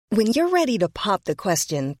When you're ready to pop the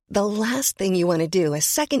question, the last thing you want to do is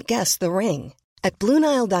second-guess the ring. At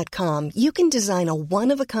BlueNile.com, you can design a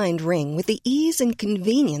one-of-a-kind ring with the ease and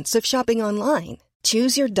convenience of shopping online.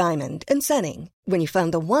 Choose your diamond and setting. When you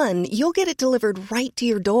find the one, you'll get it delivered right to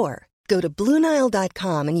your door. Go to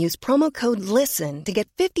BlueNile.com and use promo code LISTEN to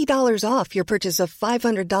get $50 off your purchase of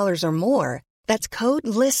 $500 or more. That's code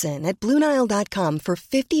LISTEN at BlueNile.com for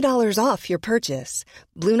 $50 off your purchase.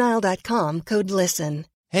 BlueNile.com, code LISTEN.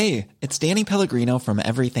 Hey, it's Danny Pellegrino from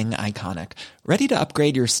Everything Iconic. Ready to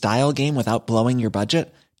upgrade your style game without blowing your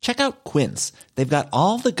budget? Check out Quince. They've got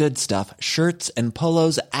all the good stuff, shirts and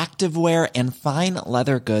polos, activewear, and fine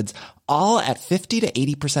leather goods, all at 50 to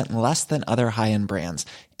 80% less than other high-end brands.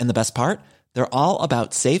 And the best part? They're all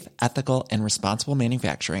about safe, ethical, and responsible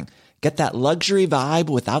manufacturing. Get that luxury vibe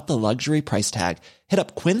without the luxury price tag. Hit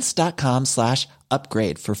up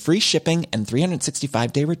quince.com/upgrade for free shipping and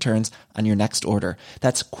 365-day returns on your next order.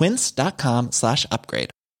 That's quince.com/upgrade.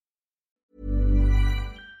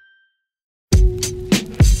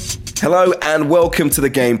 Hello and welcome to the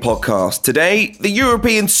Game Podcast. Today, the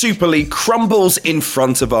European Super League crumbles in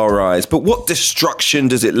front of our eyes. But what destruction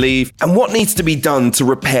does it leave? And what needs to be done to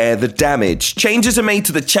repair the damage? Changes are made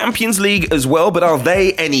to the Champions League as well, but are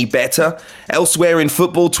they any better? Elsewhere in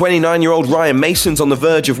football, 29-year-old Ryan Mason's on the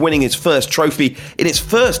verge of winning his first trophy in its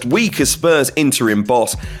first week as Spurs' interim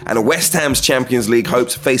boss. And West Ham's Champions League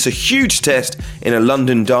hopes face a huge test in a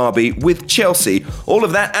London derby with Chelsea. All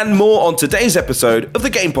of that and more on today's episode of the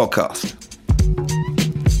Game Podcast.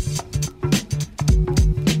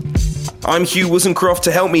 I'm Hugh Woozencroft.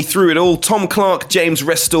 To help me through it all, Tom Clark, James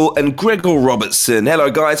Restall and Gregor Robertson.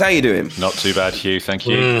 Hello guys, how you doing? Not too bad, Hugh, thank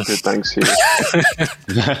you. Good, thanks, Hugh.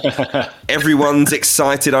 Everyone's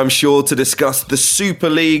excited, I'm sure, to discuss the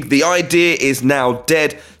Super League. The idea is now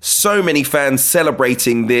dead. So many fans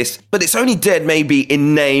celebrating this, but it's only dead maybe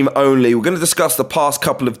in name only. We're going to discuss the past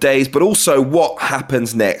couple of days, but also what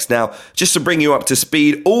happens next. Now, just to bring you up to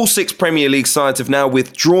speed, all 6 Premier League sides have now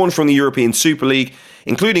withdrawn from the European Super League,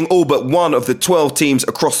 including all but one of the 12 teams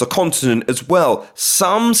across the continent as well.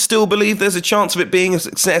 Some still believe there's a chance of it being a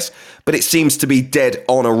success, but it seems to be dead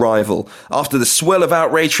on arrival. After the swell of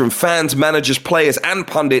outrage from fans, managers, players and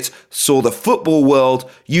pundits saw the football world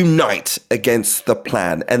unite against the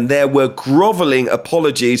plan. And there were grovelling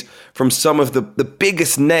apologies from some of the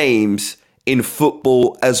biggest names in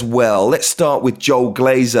football as well. Let's start with Joel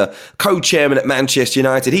Glazer, co-chairman at Manchester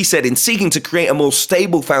United. He said, in seeking to create a more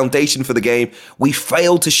stable foundation for the game, we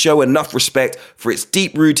failed to show enough respect for its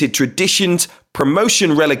deep-rooted traditions,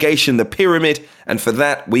 promotion, relegation, the pyramid, and for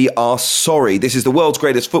that we are sorry. This is the world's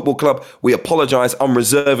greatest football club. We apologise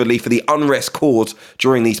unreservedly for the unrest caused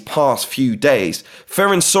during these past few days.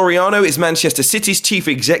 Ferran Soriano is Manchester City's chief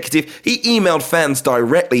executive. He emailed fans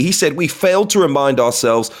directly. He said, we failed to remind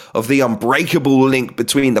ourselves of the unbreakable link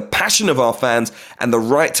between the passion of our fans and the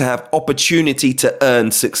right to have opportunity to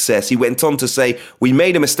earn success. He went on to say, we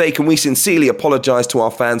made a mistake and we sincerely apologise to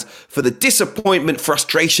our fans for the disappointment,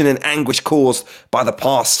 frustration and anguish caused by the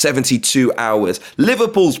past 72 hours.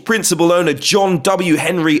 Liverpool's principal owner John W.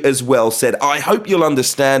 Henry as well said, I hope you'll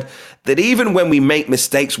understand that even when we make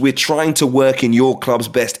mistakes, we're trying to work in your club's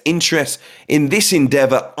best interests. In this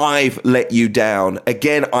endeavour, I've let you down.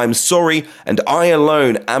 Again, I'm sorry, and I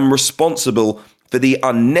alone am responsible for the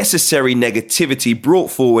unnecessary negativity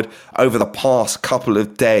brought forward over the past couple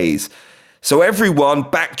of days. So everyone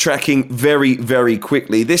backtracking very, very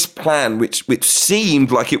quickly. This plan, which seemed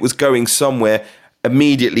like it was going somewhere,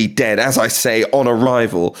 immediately dead, as I say, on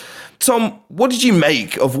arrival. Tom, what did you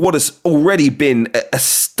make of what has already been a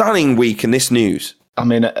stunning week in this news? I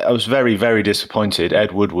mean, I was very, very disappointed.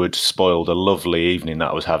 Ed Woodward spoiled a lovely evening that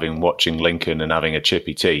I was having watching Lincoln and having a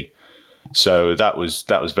chippy tea. So that was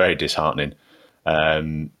very disheartening.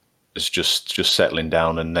 It's just settling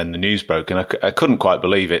down, and then the news broke, and I couldn't quite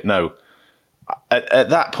believe it. No.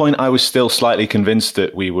 At that point, I was still slightly convinced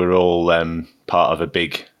that we were all part of a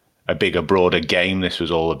bigger, broader game. This was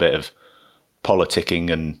all a bit of politicking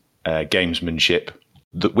and gamesmanship.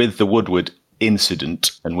 With the Woodward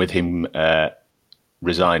incident and with him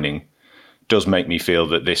resigning, does make me feel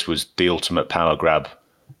that this was the ultimate power grab,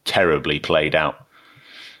 terribly played out.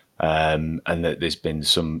 And that there's been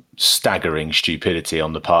some staggering stupidity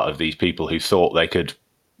on the part of these people who thought they could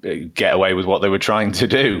get away with what they were trying to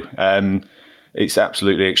do. It's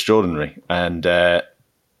absolutely extraordinary. And I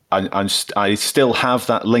still have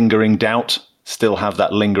that lingering doubt, still have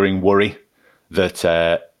that lingering worry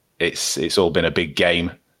that it's all been a big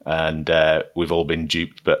game and we've all been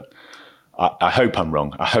duped. But I hope I'm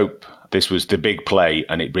wrong. I hope this was the big play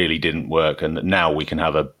and it really didn't work, and that now we can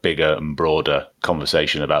have a bigger and broader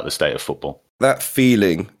conversation about the state of football. That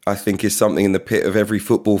feeling, I think, is something in the pit of every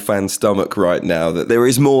football fan's stomach right now, that there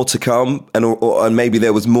is more to come, and maybe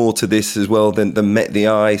there was more to this as well than met the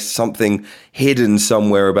eye, something hidden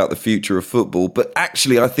somewhere about the future of football. But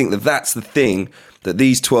actually, I think that that's the thing that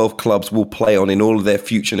these 12 clubs will play on in all of their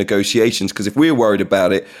future negotiations. Because if we're worried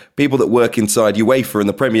about it, people that work inside UEFA and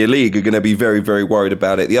the Premier League are going to be very, very worried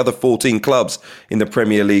about it. The other 14 clubs in the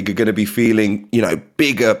Premier League are going to be feeling,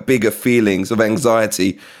 bigger feelings of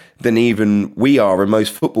anxiety than even we are and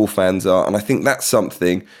most football fans are. And I think that's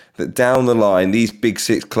something that down the line, these big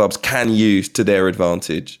six clubs can use to their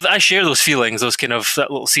advantage. I share those feelings,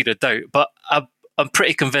 that little seed of doubt, but I'm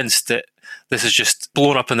pretty convinced that this is just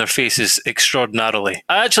blown up in their faces extraordinarily.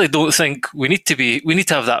 I actually don't think we need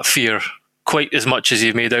to have that fear quite as much as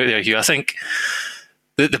you've made out there, Hugh. I think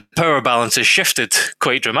the power balance has shifted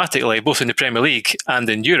quite dramatically, both in the Premier League and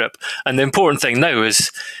in Europe. And the important thing now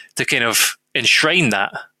is to kind of enshrine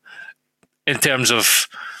that in terms of,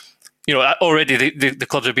 already the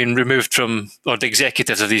clubs are being removed from, or the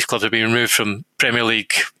executives of these clubs are being removed from Premier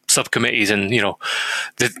League subcommittees and,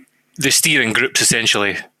 the steering groups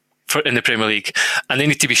essentially in the Premier League. And they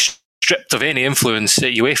need to be stripped of any influence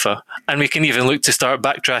at UEFA. And we can even look to start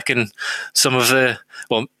backtracking some of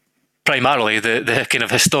primarily the kind of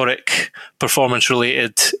historic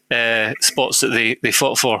performance-related spots that they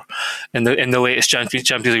fought for in the latest Champions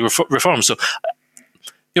League reform. So,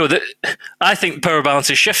 I think power balance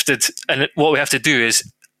has shifted, and what we have to do is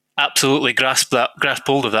absolutely grasp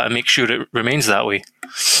hold of that and make sure it remains that way.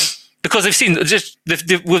 Because they've seen, they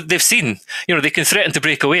can threaten to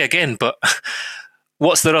break away again, but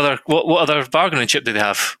what's their what other bargaining chip do they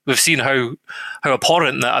have? We've seen how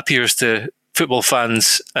abhorrent that appears to football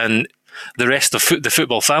fans and the rest of the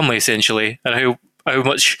football family, essentially, and how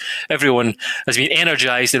much everyone has been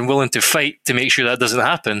energised and willing to fight to make sure that doesn't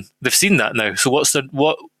happen. They've seen that now. So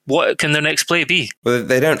what can their next play be? Well,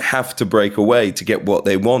 they don't have to break away to get what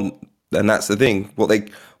they want, and that's the thing. What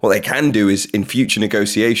they can do is, in future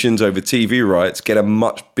negotiations over TV rights, get a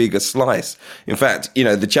much bigger slice. In fact,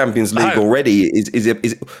 the Champions League already is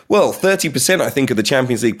 30%, I think, of the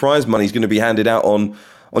Champions League prize money is going to be handed out on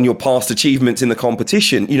your past achievements in the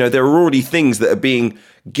competition. There are already things that are being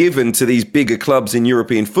given to these bigger clubs in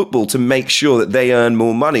European football to make sure that they earn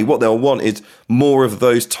more money. What they'll want is more of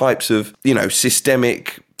those types of,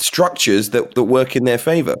 systemic structures that work in their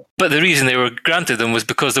favour. But the reason they were granted them was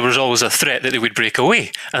because there was always a threat that they would break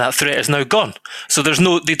away, and that threat is now gone. So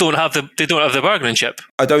they don't have the bargaining chip.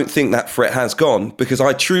 I don't think that threat has gone, because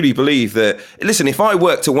I truly believe that, listen, if I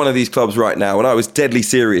worked at one of these clubs right now and I was deadly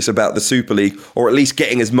serious about the Super League, or at least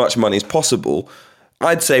getting as much money as possible,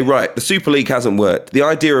 I'd say, right, the Super League hasn't worked. The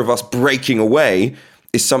idea of us breaking away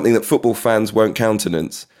is something that football fans won't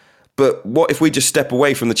countenance. But what if we just step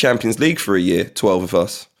away from the Champions League for a year, 12 of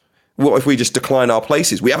us? What if we just decline our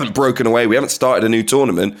places? We haven't broken away. We haven't started a new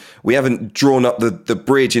tournament. We haven't drawn up the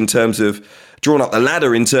bridge drawn up the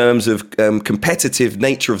ladder in terms of competitive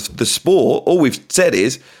nature of the sport. All we've said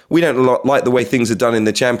is we don't like the way things are done in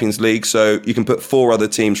the Champions League, so you can put 4 other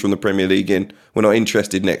teams from the Premier League in. We're not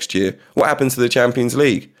interested next year. What happens to the Champions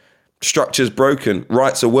League? Structure's broken.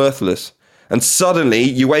 Rights are worthless. And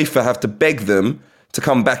suddenly UEFA have to beg them to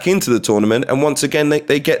come back into the tournament, and once again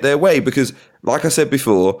they get their way, because, like I said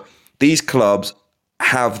before, these clubs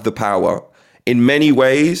have the power. In many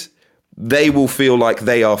ways, they will feel like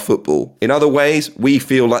they are football. In other ways, we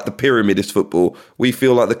feel like the pyramid is football. We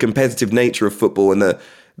feel like the competitive nature of football and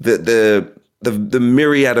the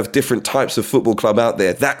myriad of different types of football club out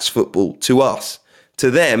there. That's football to us. To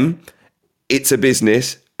them, it's a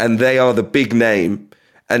business, and they are the big name.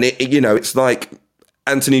 And it's like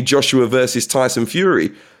Anthony Joshua versus Tyson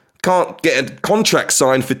Fury. Can't get a contract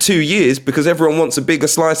signed for 2 years because everyone wants a bigger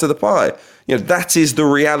slice of the pie. That is the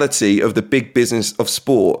reality of the big business of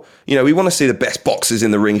sport. We want to see the best boxers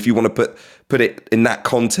in the ring, if you want to put it in that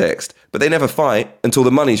context, but they never fight until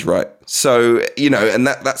the money's right. So, and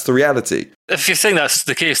that's the reality. If you think that's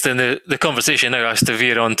the case, then the conversation now has to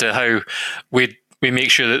veer on to how we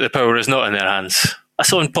make sure that the power is not in their hands. I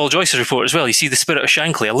saw in Paul Joyce's report as well, you see the Spirit of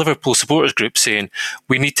Shankly, a Liverpool supporters group, saying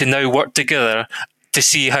we need to now work together to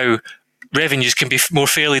see how revenues can be more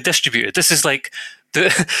fairly distributed. This is like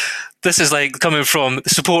coming from the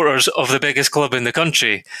supporters of the biggest club in the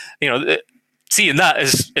country. Seeing that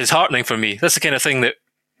is heartening for me. That's the kind of thing that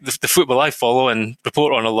the football I follow and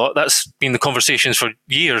report on a lot, that's been the conversations for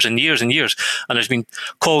years and years and years. And there's been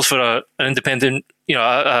calls for an independent,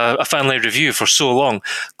 a fan-led review for so long.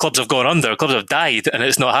 Clubs have gone under, clubs have died, and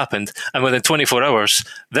it's not happened. And within 24 hours,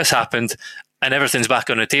 this happened, and everything's back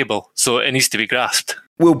on the table. So it needs to be grasped.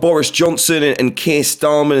 will Boris Johnson and Keir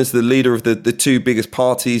Starmer, as the leader of the two biggest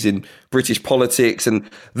parties in British politics, and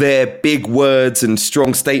their big words and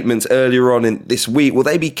strong statements earlier on in this week, will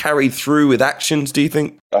they be carried through with actions, do you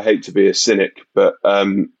think? I hate to be a cynic, but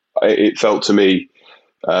it felt to me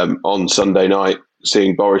on Sunday night,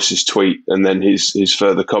 seeing Boris's tweet and then his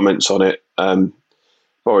further comments on it.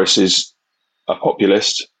 Boris is a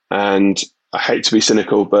populist, and I hate to be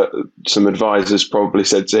cynical, but some advisors probably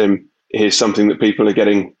said to him, here's something that people are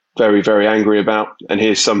getting very, very angry about, and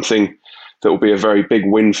here's something that will be a very big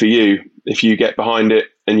win for you if you get behind it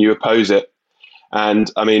and you oppose it.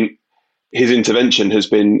 And I mean, his intervention has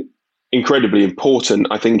been incredibly important,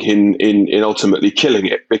 I think, in ultimately killing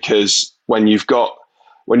it, because when you can't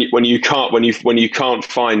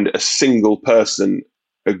find a single person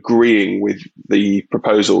agreeing with the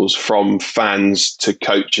proposals, from fans to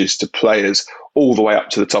coaches to players all the way up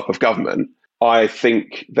to the top of government, I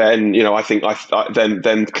think then,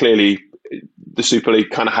 then clearly the Super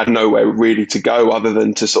League kind of had nowhere really to go other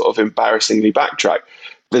than to sort of embarrassingly backtrack.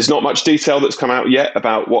 There's not much detail that's come out yet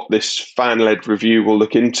about what this fan-led review will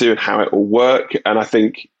look into and how it will work. And I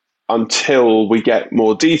think until we get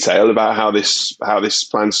more detail about how this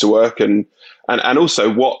plans to work, and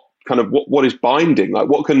also what is binding, like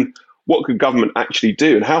what can government actually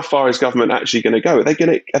do, and how far is government actually going to go? Are they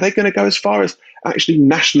going to go as far as actually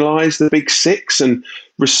nationalise the Big Six and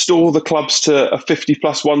restore the clubs to a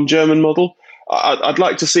 50+1 German model? I'd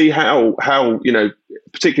like to see how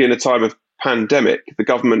particularly in a time of pandemic, the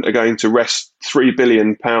government are going to wrest £3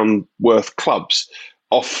 billion worth clubs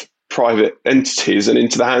off private entities and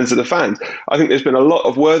into the hands of the fans. I think there's been a lot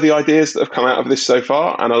of worthy ideas that have come out of this so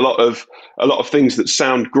far, and a lot of things that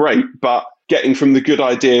sound great, but getting from the good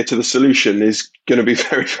idea to the solution is going to be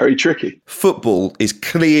very, very tricky. Football is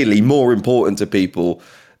clearly more important to people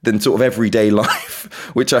than sort of everyday life,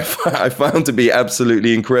 which I found to be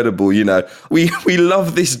absolutely incredible. You know, we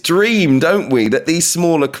love this dream, don't we, that these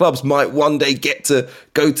smaller clubs might one day get to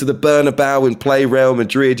go to the Bernabeu and play Real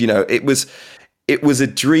Madrid. You know, it was a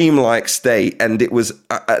dreamlike state, and it was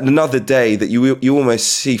another day that you almost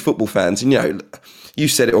see football fans. And, you know, you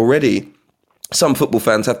said it already. Some football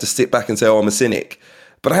fans have to sit back and say, "Oh, I'm a cynic,"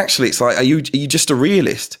 but actually, it's like, are you just a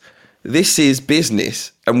realist? This is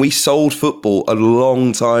business, and we sold football a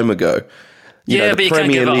long time ago. But the you Premier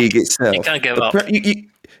can't give League up. itself. You can't give up.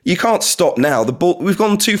 You can't stop now. The ball. We've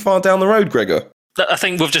gone too far down the road, Gregor. I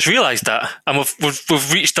think we've just realised that, and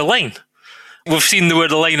we've reached the line. We've seen where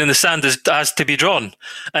the line in the sand has to be drawn,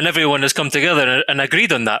 and everyone has come together and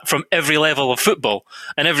agreed on that from every level of football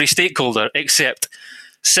and every stakeholder except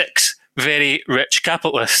 6 very rich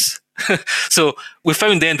capitalists. So we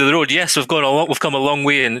found the end of the road. Yes, we've come a long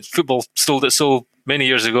way, and football sold its soul many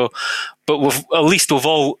years ago, but we've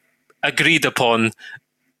all agreed upon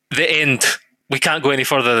the end. We can't go any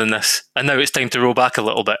further than this, and now it's time to roll back a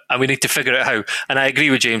little bit, and we need to figure out how. And I agree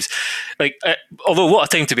with James. Although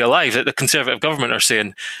what a time to be alive that the Conservative government are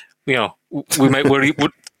saying,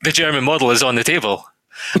 the German model is on the table.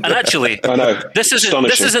 And actually, I know. This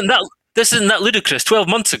isn't that ludicrous. 12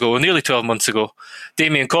 months ago, nearly 12 months ago,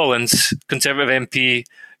 Damien Collins, Conservative MP,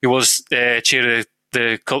 who was chair of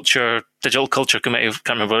the Digital Culture Committee, I can't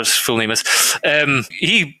remember what his full name is,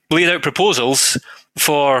 he laid out proposals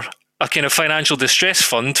for a kind of financial distress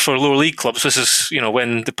fund for lower league clubs. This is,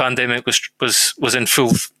 when the pandemic was in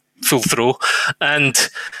full throw, and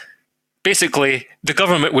basically the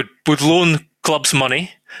government would loan clubs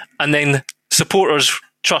money, and then supporters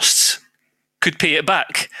trusts could pay it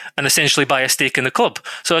back and essentially buy a stake in the club.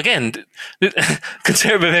 So again, the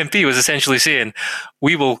Conservative MP was essentially saying,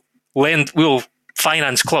 we will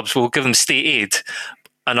finance clubs, we'll give them state aid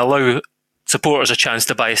and allow supporters a chance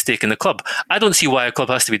to buy a stake in the club. I don't see why a club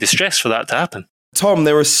has to be distressed for that to happen. Tom,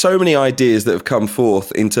 there are so many ideas that have come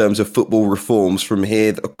forth in terms of football reforms from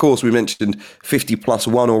here. Of course, we mentioned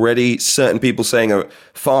 50+1 already. Certain people saying a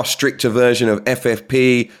far stricter version of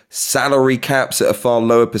FFP, salary caps at a far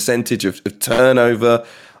lower percentage of turnover.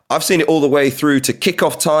 I've seen it all the way through to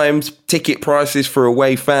kickoff times, ticket prices for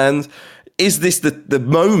away fans. Is this the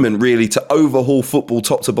moment, really, to overhaul football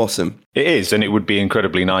top to bottom? It is, and it would be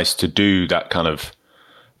incredibly nice to do that kind of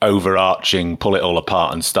overarching, pull it all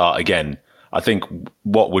apart and start again. I think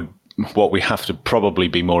what we have to probably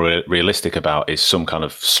be more realistic about is some kind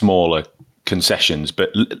of smaller concessions, but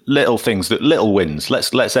little things, little wins.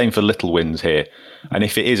 Let's aim for little wins here. And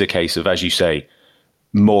if it is a case of, as you say,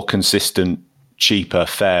 more consistent, cheaper,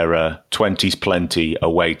 fairer, 20s plenty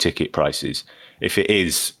away ticket prices, if it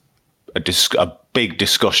is a big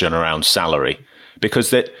discussion around salary, because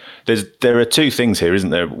there are two things here, isn't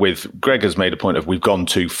there? With Gregor's made a point of we've gone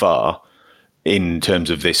too far. in terms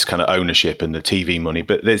of this kind of ownership and the TV money.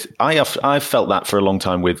 But I've felt that for a long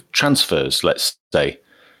time with transfers, let's say.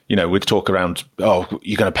 With talk around,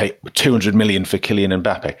 you're going to pay 200 million for Kylian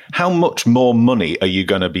Mbappe. How much more money are you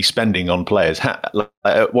going to be spending on players?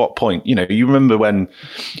 At what point? You remember when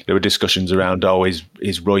there were discussions around,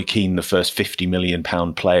 is Roy Keane the first 50 million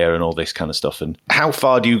pound player and all this kind of stuff? And how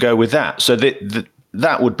far do you go with that? So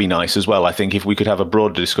that would be nice as well, I think, if we could have a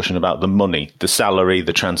broader discussion about the money, the salary,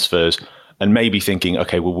 the transfers, and maybe thinking,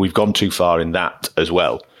 okay, well, we've gone too far in that as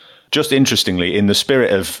well. Just interestingly, in the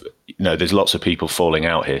spirit of, there's lots of people falling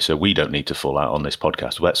out here, so we don't need to fall out on this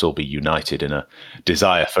podcast. Let's all be united in a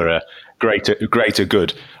desire for a greater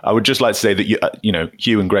good. I would just like to say that,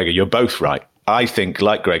 Hugh and Gregor, you're both right. I think,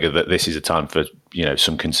 like Gregor, that this is a time for,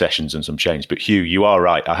 some concessions and some change. But Hugh, you are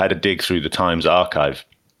right. I had a dig through the Times archive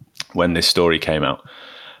when this story came out.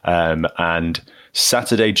 And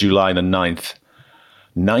Saturday, July the 9th,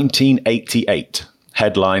 1988,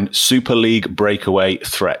 headline, Super League breakaway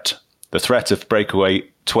threat. The threat of breakaway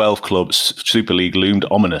 12 clubs Super League loomed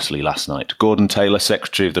ominously last night. Gordon Taylor,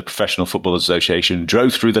 Secretary of the Professional Football Association,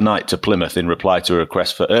 drove through the night to Plymouth in reply to a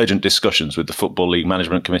request for urgent discussions with the Football League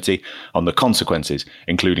Management Committee on the consequences,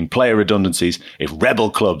 including player redundancies, if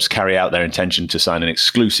rebel clubs carry out their intention to sign an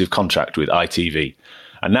exclusive contract with ITV.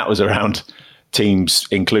 And that was around teams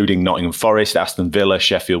including Nottingham Forest, Aston Villa,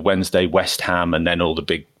 Sheffield Wednesday, West Ham, and then all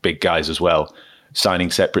the big guys as well,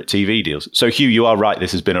 signing separate TV deals. So, Hugh, you are right.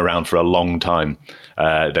 This has been around for a long time.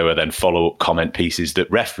 There were then follow-up comment pieces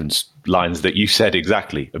that reference lines that you said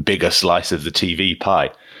exactly, a bigger slice of the TV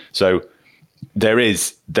pie. So there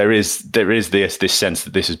is this sense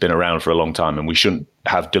that this has been around for a long time, and we shouldn't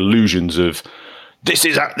have delusions of this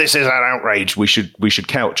is an outrage. We should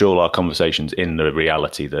couch all our conversations in the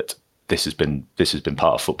reality that this has been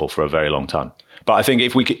part of football for a very long time. But I think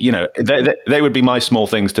if we could, they would be my small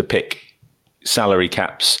things to pick: salary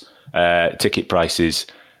caps, ticket prices,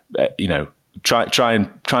 try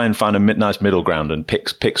and find a nice middle ground and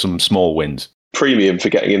pick some small wins. Premium for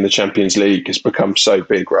getting in the Champions League has become so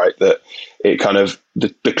big, right, that it kind of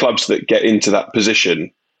the clubs that get into that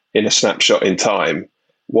position in a snapshot in time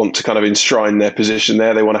want to kind of enshrine their position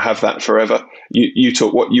there. They want to have that forever. You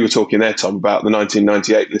talk what you were talking there, Tom, about the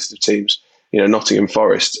 1998 list of teams. Nottingham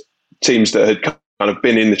Forest, teams that had kind of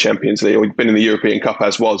been in the Champions League or been in the European Cup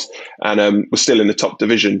as was, and were still in the top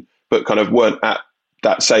division, but kind of weren't at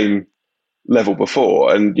that same level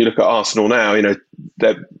before. And you look at Arsenal now,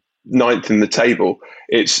 they're ninth in the table.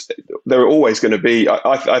 There are always going to be,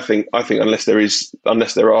 I think unless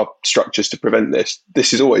there are structures to prevent this,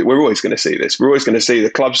 we're always going to see this. We're always going to see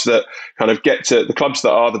the clubs that kind of get to the clubs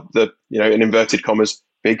that are the in inverted commas,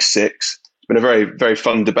 big six. It's been a very, very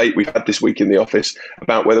fun debate we've had this week in the office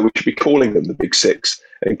about whether we should be calling them the big six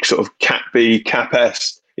and sort of Cap B, Cap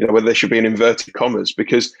S, whether they should be in inverted commas,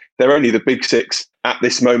 because they're only the big six at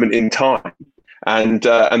this moment in time. And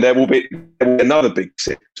there will be another big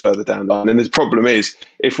six further down the line. And the problem is,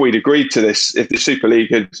 if we'd agreed to this, if the Super League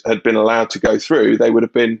had been allowed to go through, they would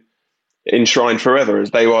have been enshrined forever as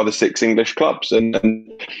they are the six English clubs. And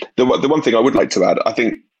the one thing I would like to add, I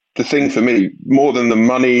think the thing for me, more than the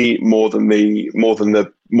money, more than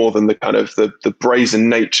the kind of the brazen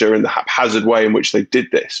nature and the haphazard way in which they did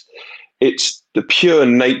this, it's the pure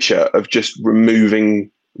nature of just removing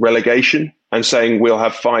relegation and saying we'll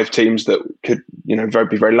have 5 teams that could,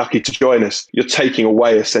 be very lucky to join us. You're taking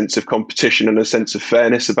away a sense of competition and a sense of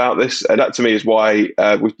fairness about this. And that to me is why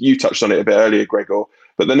you touched on it a bit earlier, Gregor.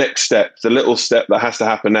 But the next step, the little step that has to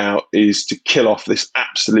happen now, is to kill off this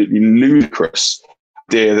absolutely ludicrous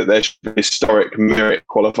idea that there should be historic merit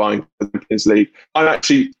qualifying for the Champions League. I'm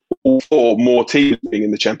actually all for more teams being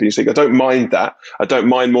in the Champions League. I don't mind that. I don't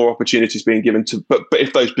mind more opportunities being given to, but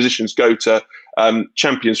if those positions go to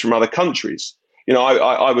champions from other countries,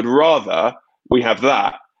 I would rather we have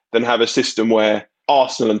that than have a system where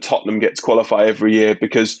Arsenal and Tottenham get to qualify every year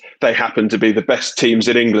because they happen to be the best teams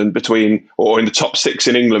in England or in the top 6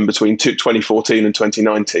 in England between 2014 and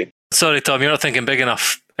 2019. Sorry, Tom, you're not thinking big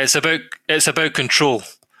enough. It's about control.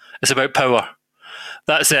 It's about power.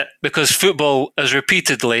 That's it. Because football has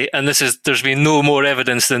repeatedly, and there's been no more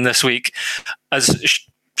evidence than this week, has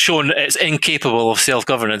shown it's incapable of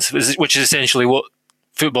self-governance, which is essentially what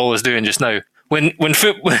football is doing just now. When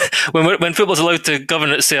football's allowed to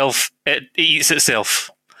govern itself, it eats itself.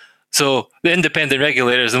 So the independent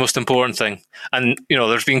regulator is the most important thing. And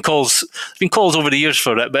there's been calls over the years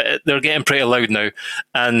for it, but they're getting pretty loud now.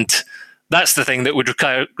 And that's the thing that would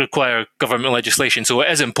require government legislation. So it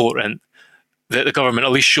is important that the government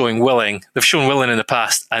at least showing willing. They've shown willing in the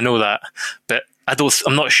past, I know that, but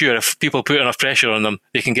I'm not sure if people put enough pressure on them,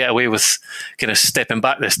 they can get away with kind of stepping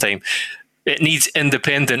back this time. it needs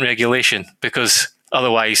independent regulation, because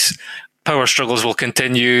otherwise power struggles will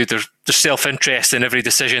continue. There's self-interest in every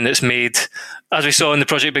decision that's made. As we saw in the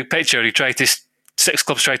Project Big Picture, 6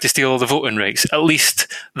 clubs tried to steal all the voting rights. At least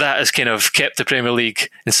that has kind of kept the Premier League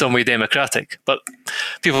in some way democratic. But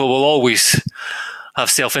people will always have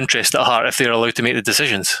self-interest at heart if they're allowed to make the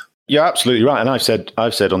decisions. You're absolutely right. And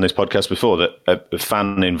I've said on this podcast before that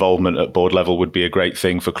fan involvement at board level would be a great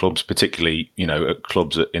thing for clubs, particularly, at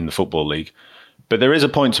clubs in the Football League. But there is a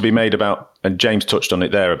point to be made about, and James touched on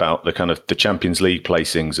it there, about the kind of the Champions League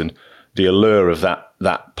placings and the allure of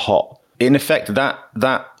that pot. In effect,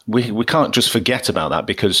 that we can't just forget about that,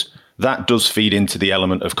 because that does feed into the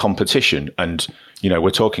element of competition. And, we're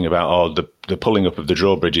talking about, the pulling up of the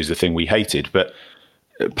drawbridge is the thing we hated. But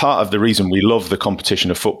part of the reason we love the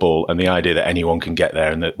competition of football and the idea that anyone can get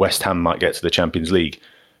there and that West Ham might get to the Champions League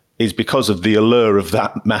is because of the allure of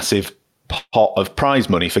that massive pot of prize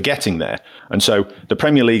money for getting there. And so the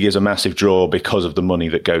Premier League is a massive draw because of the money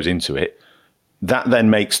that goes into it. That then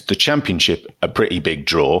makes the Championship a pretty big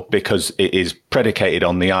draw, because it is predicated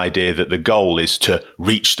on the idea that the goal is to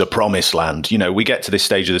reach the promised land. We get to this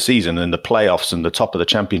stage of the season and the playoffs and the top of the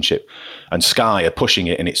Championship, and Sky are pushing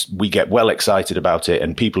it, and we get well excited about it.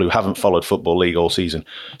 And people who haven't followed Football League all season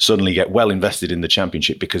suddenly get well invested in the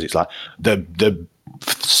Championship, because it's like the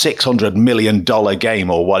 $600 million game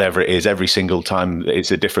or whatever it is every single time. It's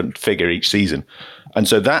a different figure each season. And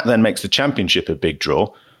so that then makes the Championship a big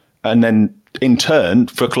draw. And then in turn,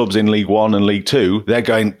 for clubs in League One and League Two, they're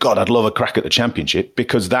going, God, I'd love a crack at the Championship,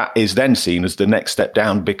 because that is then seen as the next step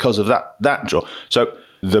down because of that draw. So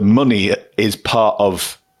the money is part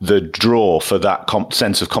of the draw for that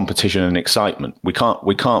sense of competition and excitement. We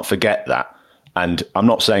can't forget that. And I'm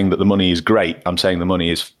not saying that the money is great. I'm saying the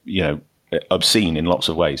money is, obscene in lots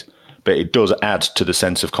of ways. But it does add to the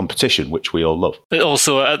sense of competition, which we all love. But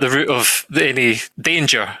also at the root of any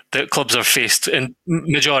danger that clubs are faced in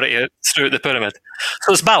majority throughout the pyramid.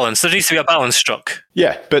 So it's balance. There needs to be a balance struck.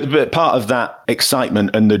 Yeah, but part of that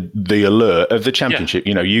excitement and the allure of the Championship,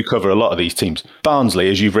 you cover a lot of these teams. Barnsley,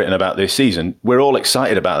 as you've written about this season, we're all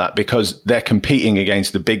excited about that because they're competing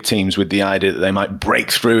against the big teams with the idea that they might break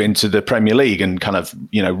through into the Premier League and kind of,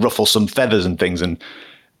 ruffle some feathers and things.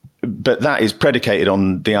 But that is predicated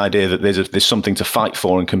on the idea that there's something to fight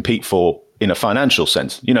for and compete for in a financial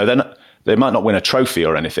sense. They might not win a trophy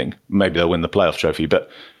or anything. Maybe they'll win the playoff trophy.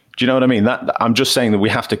 But do you know what I mean? I'm just saying that we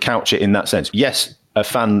have to couch it in that sense. Yes, a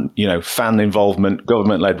fan involvement,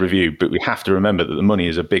 government-led review, but we have to remember that the money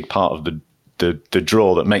is a big part of the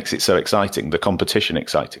draw that makes it so exciting, the competition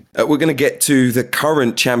exciting. We're going to get to the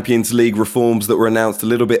current Champions League reforms that were announced a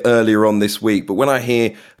little bit earlier on this week. But when I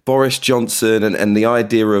hear Boris Johnson and the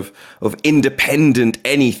idea of independent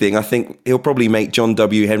anything, I think he'll probably make John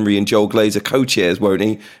W. Henry and Joel Glazer co-chairs, won't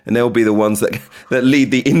he? And they'll be the ones that lead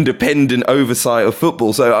the independent oversight of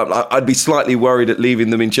football. So I'd be slightly worried at leaving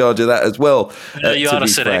them in charge of that as well. You are a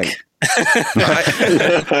cynic.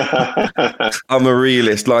 I'm a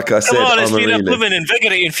realist, like I said. Come on, it's I'm been a a blooming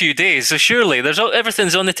invigorating few days, so surely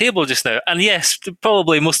everything's on the table just now. And yes,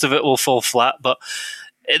 probably most of it will fall flat, but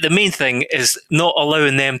the main thing is not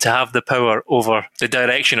allowing them to have the power over the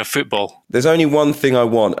direction of football. There's only one thing I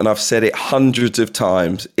want, and I've said it hundreds of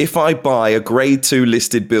times. If I buy a Grade 2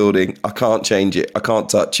 listed building, I can't change it. I can't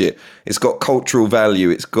touch it. It's got cultural value.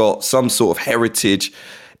 It's got some sort of heritage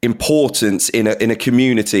importance in a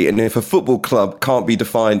community. And if a football club can't be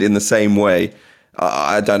defined in the same way,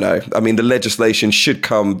 I don't know. I mean, the legislation should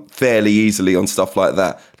come fairly easily on stuff like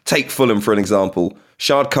that. Take Fulham for an example.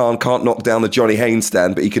 Shad Khan can't knock down the Johnny Haynes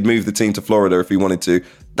stand, but he could move the team to Florida if he wanted to.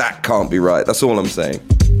 That can't be right. That's all I'm saying.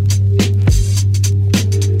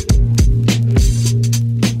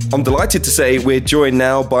 I'm delighted to say we're joined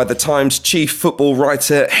now by the Times chief football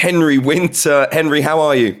writer, Henry Winter. Henry, how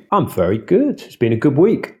are you? I'm very good. It's been a good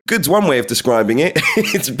week. Good's one way of describing it.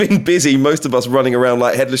 It's been busy, most of us running around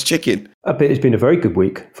like headless chicken. It's been a very good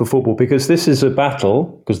week for football because this is a battle,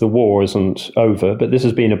 because the war isn't over, but this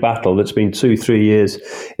has been a battle that's been 2-3 years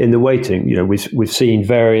in the waiting. We've seen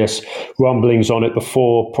various rumblings on it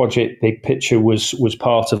before. Project Big Picture was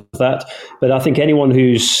part of that. But I think anyone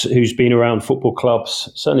who's been around football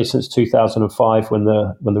clubs, certainly since 2005 when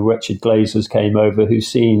the wretched Glazers came over, who's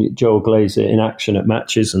seen Joel Glazer in action at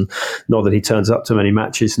matches, and not that he turns up to many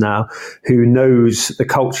matches now, who knows the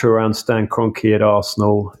culture around Stan Kroenke at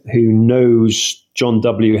Arsenal, who knows John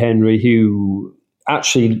W. Henry, who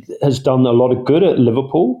actually has done a lot of good at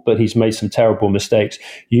Liverpool, but he's made some terrible mistakes.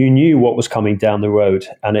 You knew what was coming down the road,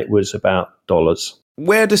 and it was about dollars.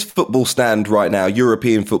 Where does football stand right now,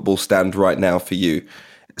 European football stand right now for you?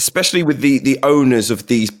 Especially with the owners of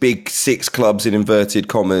these big six clubs in inverted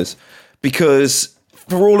commas because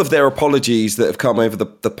for all of their apologies that have come over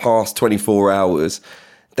the past 24 hours,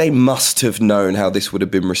 they must have known how this would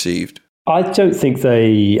have been received. I don't think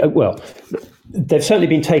they've certainly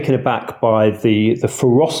been taken aback by the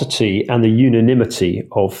ferocity and the unanimity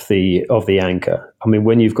of the anger. I mean,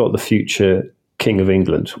 when you've got the future King of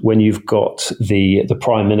England, when you've got the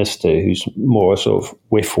Prime Minister who's more a sort of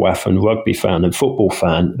whiff-waff and rugby fan and football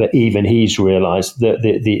fan, that even he's realised that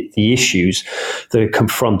the issues that are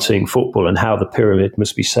confronting football and how the pyramid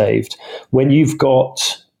must be saved. When you've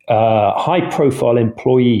got high-profile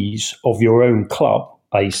employees of your own club,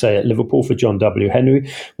 I say at Liverpool for John W.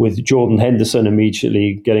 Henry, with Jordan Henderson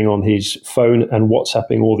immediately getting on his phone and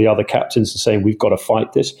WhatsApping all the other captains and saying, we've got to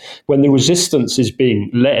fight this. When the resistance is being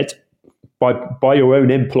led by your own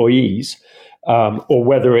employees, or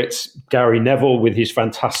whether it's Gary Neville with his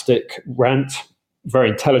fantastic rant, very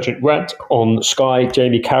intelligent rant on Sky,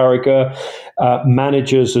 Jamie Carragher,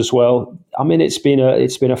 managers as well. I mean, it's been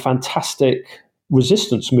a fantastic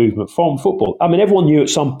resistance movement from football. I mean, everyone knew at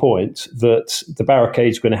some point that the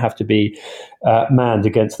barricades were going to have to be manned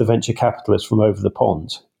against the venture capitalists from over the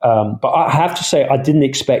pond. But I have to say, I didn't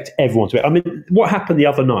expect everyone to. I mean, what happened the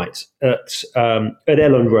other night at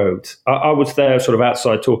Elland Road? I was there, sort of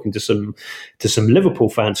outside, talking to some Liverpool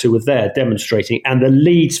fans who were there demonstrating, and the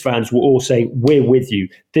Leeds fans were all saying, "We're with you.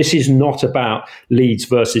 This is not about Leeds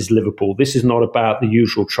versus Liverpool. This is not about the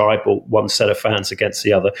usual tribal one set of fans against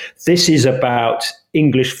the other. This is about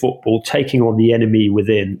English football taking on the enemy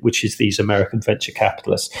within, which is these American venture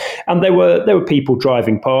capitalists." And there were people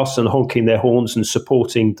driving past and honking their horns and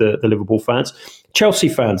supporting the Liverpool fans. Chelsea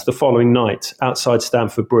fans the following night outside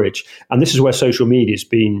Stamford Bridge. And this is where social media has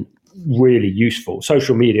been really useful.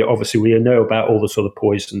 Social media, obviously, we know about all the sort of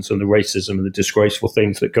poisons and the racism and the disgraceful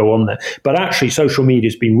things that go on there. But actually, social media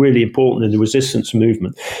has been really important in the resistance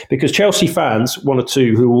movement, because Chelsea fans, one or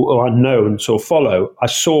two who I know and sort of follow, I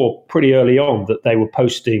saw pretty early on that they were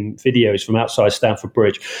posting videos from outside Stamford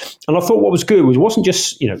Bridge. And I thought what was good was, it wasn't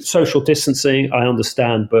just, social distancing, I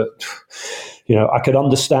understand, but I could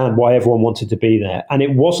understand why everyone wanted to be there. And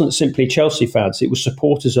it wasn't simply Chelsea fans. It was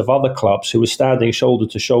supporters of other clubs who were standing shoulder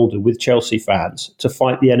to shoulder with Chelsea fans to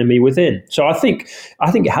fight the enemy within. So I think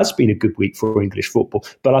it has been a good week for English football.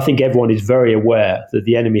 But I think everyone is very aware that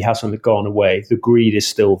the enemy hasn't gone away. The greed is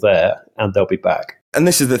still there, and they'll be back. And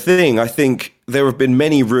this is the thing. I think there have been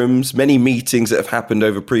many rooms, many meetings that have happened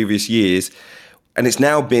over previous years. And it's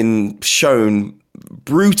now been shown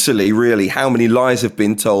brutally, really, how many lies have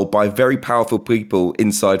been told by very powerful people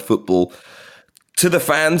inside football to the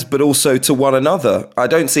fans, but also to one another. I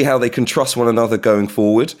don't see how they can trust one another going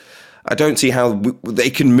forward. I don't see how they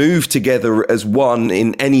can move together as one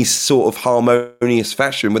in any sort of harmonious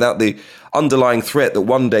fashion without the underlying threat that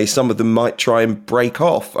one day some of them might try and break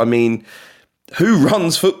off. I mean, who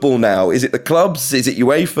runs football now? Is it the clubs? Is it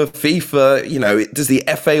UEFA, FIFA? Does the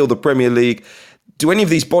FA or the Premier League? Do any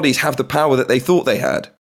of these bodies have the power that they thought they had?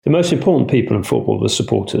 The most important people in football are the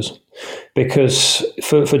supporters. Because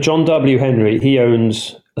for John W. Henry, he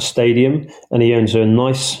owns a stadium and he owns a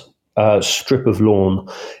nice strip of lawn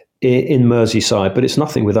in Merseyside, but it's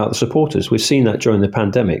nothing without the supporters. We've seen that during the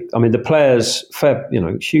pandemic. I mean, the players,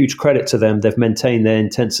 huge credit to them. They've maintained their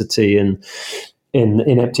intensity in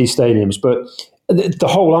empty stadiums. But the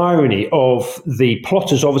whole irony of the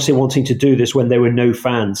plotters obviously wanting to do this when there were no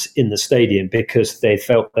fans in the stadium, because they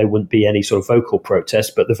felt there wouldn't be any sort of vocal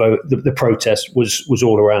protest, but the protest was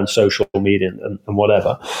all around social media and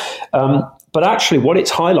whatever. But actually what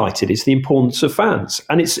it's highlighted is the importance of fans.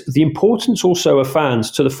 And it's the importance also of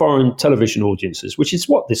fans to the foreign television audiences, which is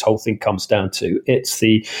what this whole thing comes down to. It's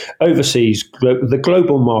the overseas, the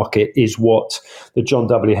global market is what the John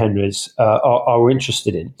W. Henrys are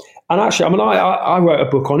interested in. And actually, I wrote a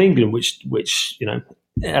book on England, which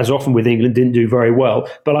as often with England, didn't do very well.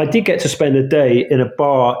 But I did get to spend a day in a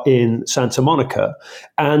bar in Santa Monica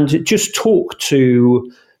and just talk to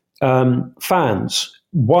fans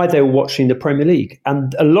why they were watching the Premier League.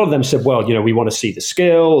 And a lot of them said, well, we want to see the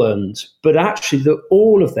skill. But actually,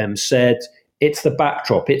 all of them said, it's the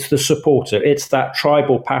backdrop, it's the supporter, it's that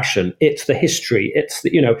tribal passion, it's the history, it's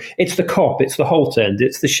the Kop, it's the Holt End,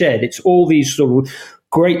 it's the Shed, it's all these sort of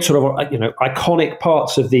great sort of iconic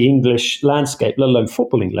parts of the English landscape, let alone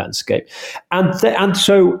footballing landscape, and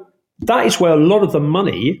so that is where a lot of the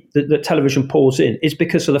money that television pours in is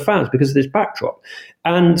because of the fans, because of this backdrop.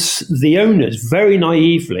 And the owners very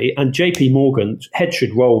naively, and JP Morgan's head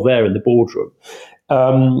should roll there in the boardroom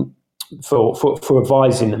for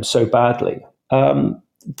advising them so badly.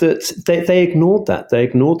 that they ignored that. They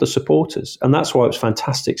ignored the supporters. And that's why it was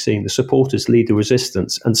fantastic seeing the supporters lead the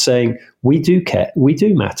resistance and saying, we do care, we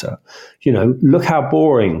do matter. Look how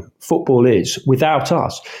boring football is without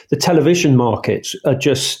us. The television markets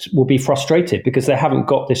will be frustrated because they haven't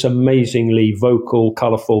got this amazingly vocal,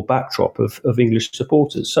 colourful backdrop of English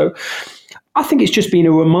supporters. So I think it's just been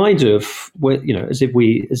a reminder of, as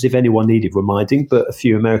if anyone needed reminding, but a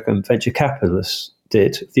few American venture capitalists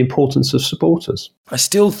did, the importance of supporters. I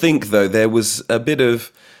still think, though, there was a bit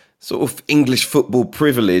of sort of English football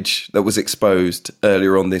privilege that was exposed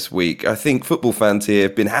earlier on this week. I think football fans here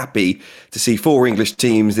have been happy to see 4 English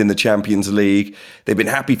teams in the Champions League. They've been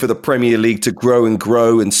happy for the Premier League to grow and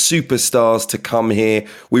superstars to come here.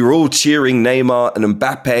 We were all cheering Neymar and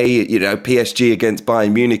Mbappe, PSG against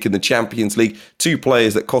Bayern Munich in the Champions League, 2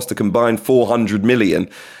 players that cost a combined 400 million.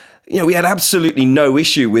 We had absolutely no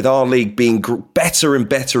issue with our league being better and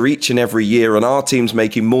better each and every year, and our teams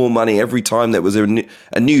making more money every time there was a new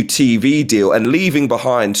TV deal, and leaving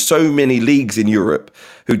behind so many leagues in Europe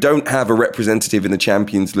who don't have a representative in the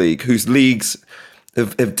Champions League, whose leagues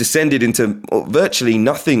have descended into virtually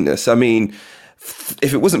nothingness. I mean,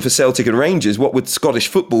 if it wasn't for Celtic and Rangers, what would Scottish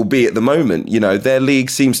football be at the moment? Their league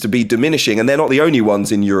seems to be diminishing, and they're not the only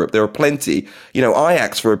ones in Europe. There are plenty.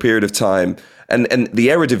 Ajax for a period of time, and the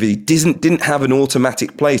Eredivisie didn't have an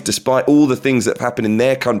automatic place despite all the things that have happened in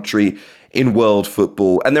their country in world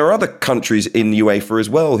football. And there are other countries in UEFA as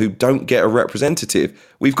well who don't get a representative.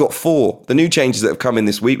 We've got 4. The new changes that have come in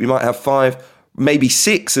this week, we might have 5, maybe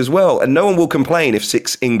 6 as well. And no one will complain if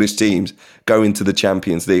 6 English teams go into the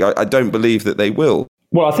Champions League. I don't believe that they will.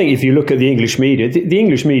 Well, I think if you look at the English media, the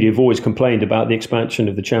English media have always complained about the expansion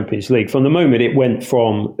of the Champions League. From the moment it went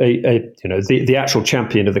from the actual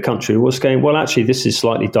champion of the country was going, well, actually, this is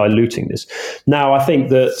slightly diluting this. Now, I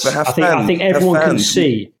think I think everyone can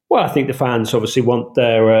see. Well, I think the fans obviously want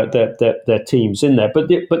their teams in there, but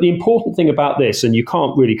the important thing about this, and you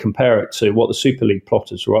can't really compare it to what the Super League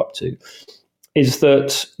plotters were up to, is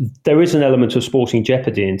that there is an element of sporting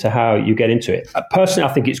jeopardy into how you get into it. Personally,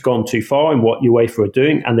 I think it's gone too far in what UEFA are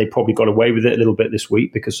doing, and they probably got away with it a little bit this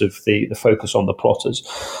week because of the focus on the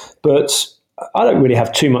plotters. But I don't really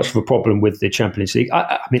have too much of a problem with the Champions League.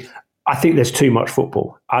 I think there's too much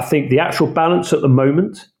football. I think the actual balance at the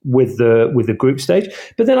moment with the group stage,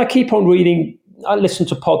 but then I keep on reading. I listen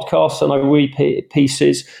to podcasts and I read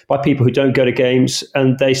pieces by people who don't go to games,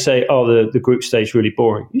 and they say, the group stage is really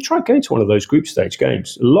boring. You try going to one of those group stage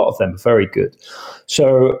games. A lot of them are very good.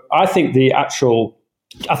 So I think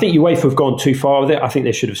UEFA have gone too far with it. I think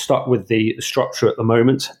they should have stuck with the structure at the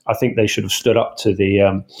moment. I think they should have stood up to the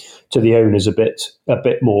owners a bit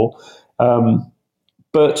more.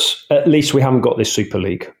 But at least we haven't got this Super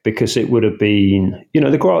League, because it would have been, I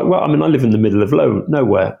live in the middle of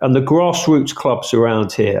nowhere, and the grassroots clubs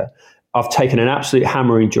around here have taken an absolute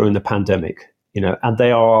hammering during the pandemic, and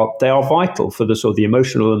they are vital for the sort of the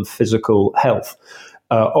emotional and physical health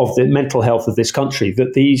of the mental health of this country,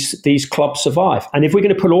 that these clubs survive. And if we're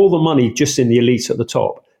going to put all the money just in the elite at the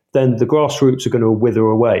top, then the grassroots are going to wither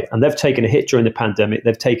away. And they've taken a hit during the pandemic.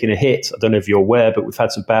 They've taken a hit. I don't know if you're aware, but we've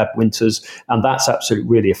had some bad winters, and that's absolutely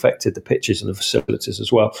really affected the pitches and the facilities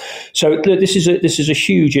as well. So this is a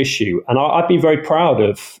huge issue. And I've been very proud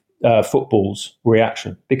of football's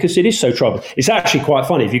reaction, because it is so troubling. It's actually quite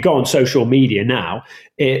funny. If you go on social media now,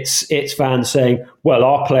 it's fans saying, well,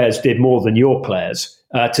 our players did more than your players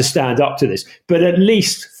to stand up to this. But at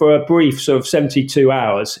least for a brief sort of 72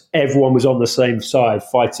 hours, everyone was on the same side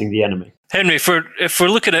fighting the enemy. Henry, if we're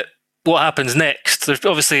looking at what happens next, there's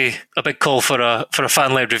obviously a big call for a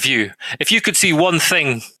fan-led review. If you could see one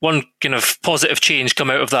thing, one kind of positive change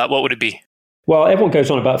come out of that, what would it be? Well, everyone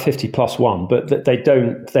goes on about 50+1, but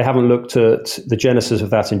they haven't looked at the genesis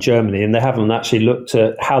of that in Germany, and they haven't actually looked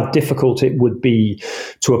at how difficult it would be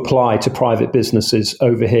to apply to private businesses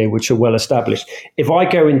over here, which are well established. If I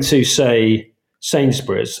go into, say,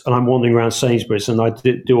 Sainsbury's, and I'm wandering around Sainsbury's, and I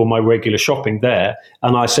do all my regular shopping there,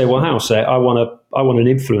 and I say, well, I want an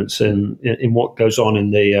influence in what goes on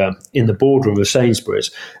in the boardroom of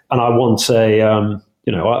Sainsbury's, and I want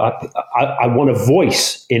I want a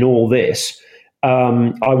voice in all this.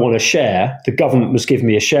 I want a share. The government must give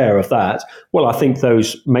me a share of that. Well, I think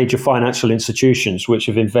those major financial institutions which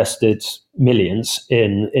have invested millions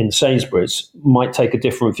in Sainsbury's might take a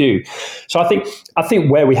different view. So I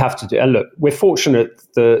think where we have to do, and look, we're fortunate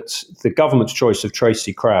that the government's choice of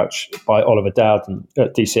Tracy Crouch by Oliver Dowden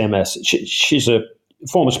at DCMS, she's a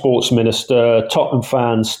former sports minister, Tottenham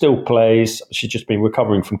fan, still plays. She's just been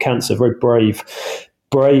recovering from cancer, very brave,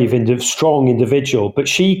 strong individual. But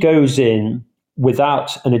she goes in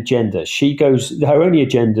without an agenda. Her only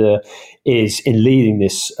agenda is in leading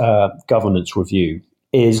this governance review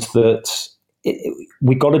is that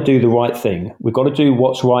we've got to do the right thing. We've got to do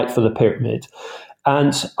what's right for the pyramid.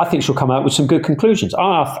 And I think she'll come out with some good conclusions.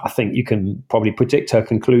 I think you can probably predict her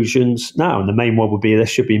conclusions now. And the main one would be there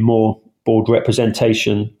should be more board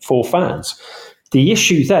representation for fans. The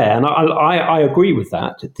issue there, and I agree with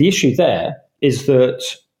that, the issue there is that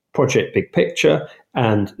Project Big Picture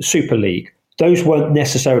and Super League, those weren't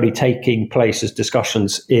necessarily taking place as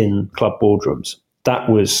discussions in club boardrooms.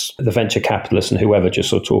 That was the venture capitalists and whoever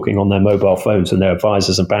just sort of talking on their mobile phones and their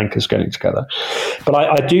advisors and bankers getting together. But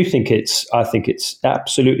I do think it's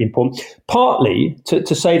absolutely important, partly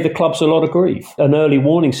to save the clubs a lot of grief. An early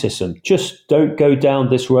warning system. Just don't go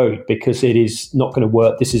down this road because it is not going to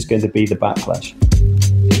work. This is going to be the backlash.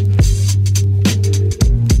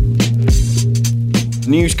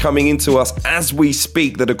 News coming into us as we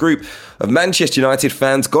speak that a group of Manchester United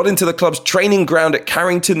fans got into the club's training ground at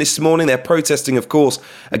Carrington this morning. They're protesting, of course,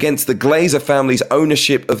 against the Glazer family's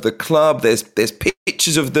ownership of the club. There's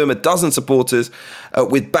pictures of them, a dozen supporters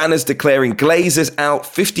with banners declaring Glazers out,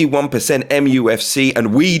 51% MUFC,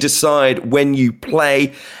 and we decide when you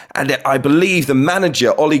play. And I believe the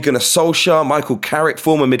manager, Ole Gunnar Solskjaer, Michael Carrick,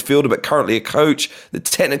 former midfielder but currently a coach, the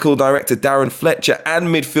technical director, Darren Fletcher, and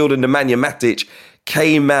midfielder Nemanja Matic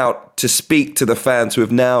came out to speak to the fans who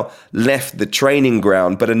have now left the training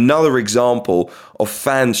ground. But another example of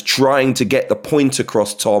fans trying to get the point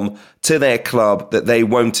across, Tom, to their club that they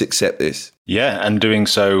won't accept this. Yeah, and doing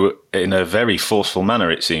so in a very forceful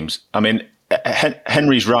manner, it seems. I mean,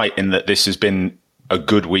 Henry's right in that this has been a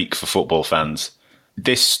good week for football fans.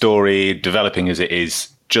 This story, developing as it is,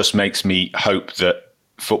 just makes me hope that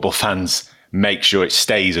football fans make sure it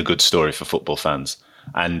stays a good story for football fans.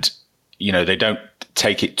 And, you know, they don't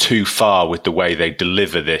take it too far with the way they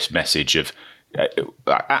deliver this message of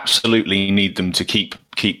absolutely need them to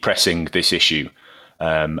keep pressing this issue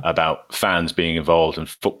about fans being involved and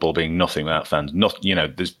football being nothing without fans. Not, you know,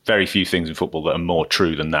 there's very few things in football that are more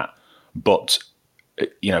true than that. But,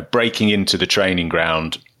 you know, breaking into the training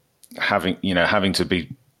ground, having to be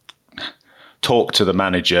talk to the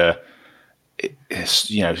manager,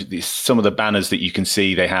 you know, some of the banners that you can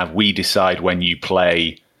see, they have, we decide when you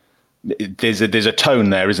play. There's a tone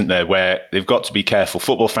there, isn't there, where they've got to be careful.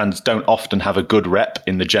 Football fans don't often have a good rep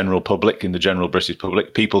in the general public, in the general British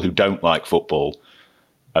public. People who don't like football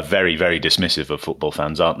are very, very dismissive of football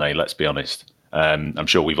fans, aren't they? Let's be honest. I'm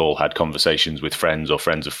sure we've all had conversations with friends or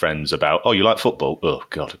friends of friends about, oh, you like football? Oh,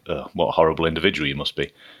 God, what a horrible individual you must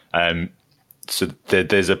be. So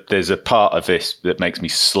there's a part of this that makes me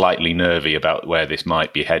slightly nervy about where this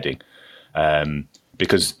might be heading.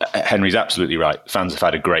 Because Henry's absolutely right. Fans have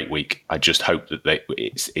had a great week. I just hope that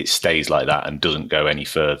it stays like that and doesn't go any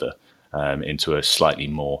further into a slightly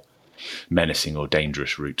more menacing or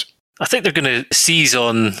dangerous route. I think they're going to seize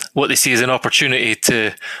on what they see as an opportunity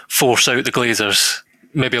to force out the Glazers.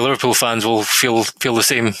 Maybe Liverpool fans will feel the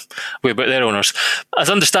same way about their owners. As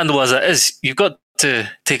understandable as that is, you've got to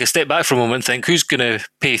take a step back for a moment and think, who's going to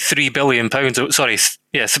pay £3 billion? Sorry,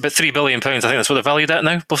 yeah, it's about £3 billion. I think that's what they're valued at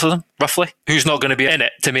now, both of them, roughly. Who's not going to be in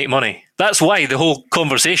it to make money? That's why the whole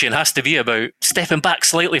conversation has to be about stepping back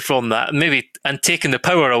slightly from that and taking the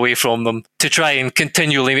power away from them to try and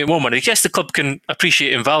continually make more money. Yes, the club can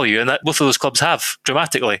appreciate in value, and that both of those clubs have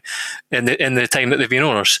dramatically in the time that they've been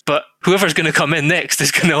owners. But whoever's going to come in next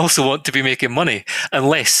is going to also want to be making money,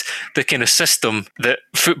 unless the kind of system that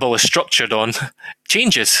football is structured on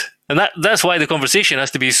changes. And that's why the conversation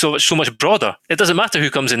has to be so much broader. It doesn't matter who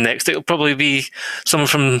comes in next. It'll probably be someone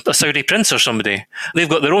from a Saudi prince or somebody. They've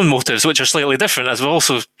got their own motives, which are slightly different, as we've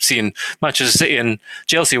also seen. Manchester City and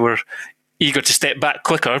Chelsea were eager to step back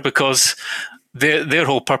quicker because their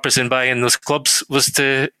whole purpose in buying those clubs was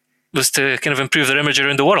to kind of improve their image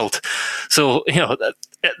around the world. So, you know,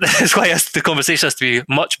 that's why the conversation has to be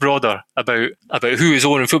much broader about who is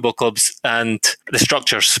owning football clubs and the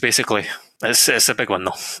structures, basically. It's a big one,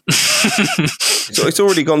 though. So it's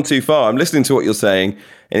already gone too far. I'm listening to what you're saying,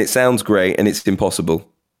 and it sounds great, and it's impossible.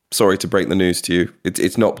 Sorry to break the news to you.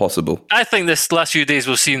 It's not possible. I think this last few days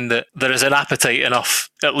we've seen that there is an appetite enough,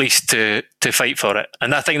 at least, to fight for it.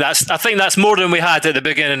 And I think that's more than we had at the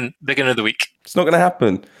beginning of the week. It's not going to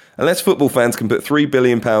happen. Unless football fans can put £3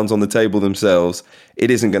 billion on the table themselves, it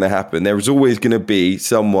isn't going to happen. There is always going to be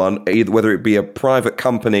someone, either whether it be a private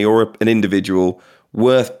company or an individual,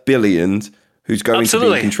 worth billions, who's going to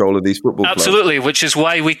be in control of these football clubs. Absolutely, which is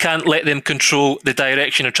why we can't let them control the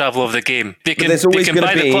direction of travel of the game. There's always going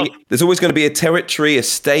to be a territory, a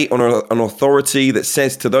state, or an authority that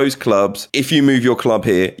says to those clubs, if you move your club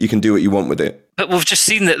here, you can do what you want with it. But we've just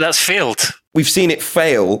seen that that's failed. We've seen it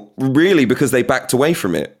fail really because they backed away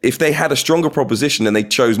from it. If they had a stronger proposition and they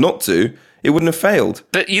chose not to, it wouldn't have failed.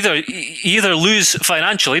 But either lose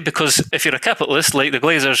financially, because if you're a capitalist like the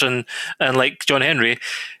Glazers and like John Henry,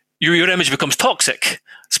 your image becomes toxic.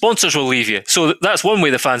 Sponsors will leave you. So that's one way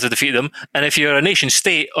the fans have defeated them. And if you're a nation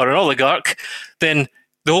state or an oligarch, then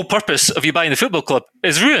the whole purpose of you buying the football club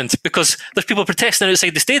is ruined because there's people protesting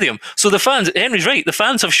outside the stadium. So the fans, Henry's right, the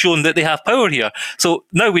fans have shown that they have power here. So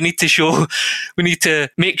now we need to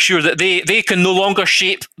make sure that they can no longer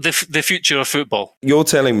shape the future of football. You're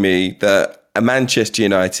telling me that a Manchester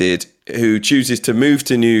United who chooses to move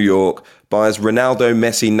to New York, buys Ronaldo,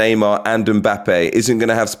 Messi, Neymar and Mbappe, isn't going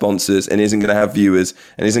to have sponsors and isn't going to have viewers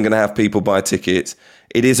and isn't going to have people buy tickets.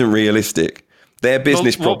 It isn't realistic. Their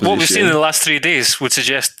business proposition... What we've seen in the last 3 days would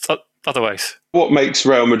suggest otherwise. What makes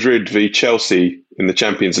Real Madrid v Chelsea in the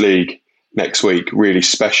Champions League next week really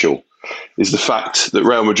special is the fact that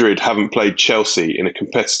Real Madrid haven't played Chelsea in a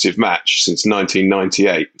competitive match since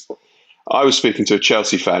 1998. I was speaking to a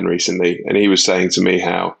Chelsea fan recently, and he was saying to me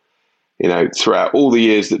how, throughout all the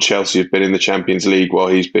years that Chelsea have been in the Champions League while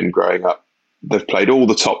he's been growing up, they've played all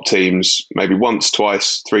the top teams, maybe once,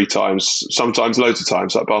 twice, 3 times, sometimes loads of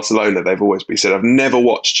times, like Barcelona. They've always been said, I've never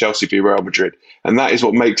watched Chelsea v Real Madrid. And that is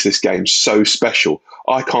what makes this game so special.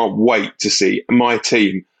 I can't wait to see my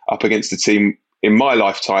team up against a team in my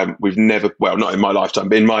lifetime we've never, well, not in my lifetime,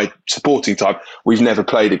 but in my supporting time, we've never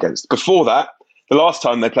played against. Before that, the last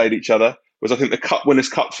time they played each other was, I think, the Cup Winners'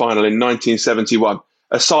 Cup final in 1971.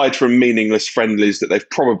 Aside from meaningless friendlies that they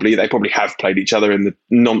probably have played each other in the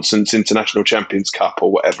nonsense International Champions Cup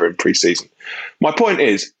or whatever in pre-season. My point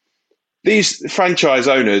is, these franchise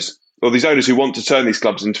owners, or these owners who want to turn these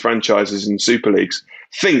clubs into franchises and super leagues,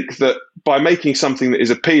 think that by making something that is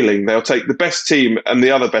appealing, they'll take the best team and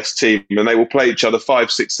the other best team and they will play each other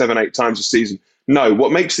 5, 6, 7, 8 times a season. No,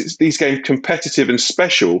 what makes these games competitive and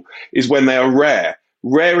special is when they are rare.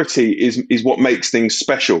 Rarity is what makes things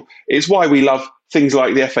special. It's why we love things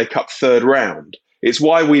like the FA Cup third round. It's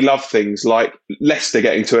why we love things like Leicester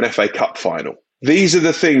getting to an FA Cup final. These are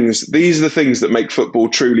the things that make football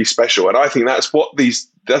truly special. And I think that's what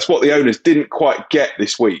the owners didn't quite get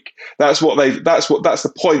this week. That's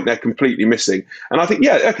the point they're completely missing. And I think,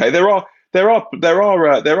 there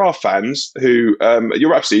are fans who,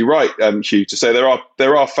 you're absolutely right, Hugh, to say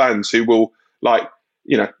there are fans who will, like,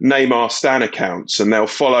 Neymar stan accounts, and they'll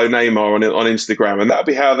follow Neymar on Instagram, and that'll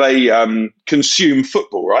be how they consume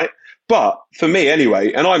football, right? But for me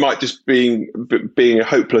anyway, and I might just being a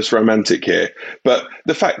hopeless romantic here, but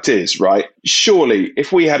the fact is, right, surely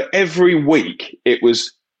if we had every week it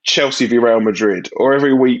was Chelsea v Real Madrid, or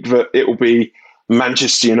every week that it will be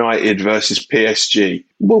Manchester United versus PSG,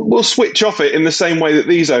 we'll switch off it in the same way that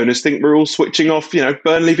these owners think we're all switching off,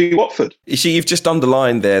 Burnley v Watford. You see, you've just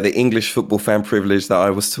underlined there the English football fan privilege that I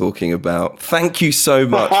was talking about. Thank you so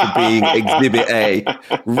much for being Exhibit A,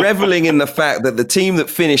 reveling in the fact that the team that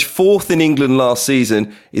finished 4th in England last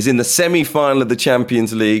season is in the semi-final of the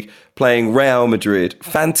Champions League playing Real Madrid.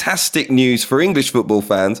 Fantastic news for English football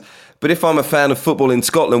fans. But if I'm a fan of football in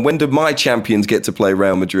Scotland, when do my champions get to play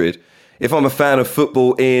Real Madrid? If I'm a fan of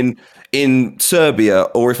football in Serbia,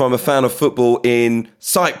 or if I'm a fan of football in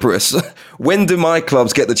Cyprus, when do my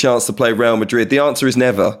clubs get the chance to play Real Madrid? The answer is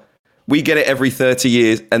never. We get it every 30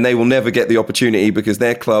 years and they will never get the opportunity because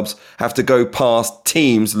their clubs have to go past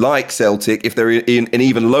teams like Celtic, if they're in an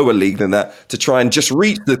even lower league than that, to try and just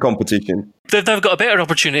reach the competition. They've never got a better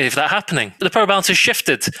opportunity of that happening. The power balance has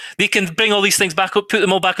shifted. They can bring all these things back up, put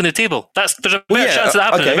them all back on the table. There's a better chance of that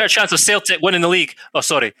happening. Okay. A better chance of Celtic winning the league. Oh,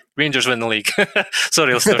 sorry, Rangers win the league.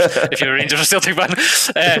 Sorry, listeners, if you're a Rangers or Celtic fan.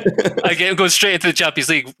 Again, going straight into the Champions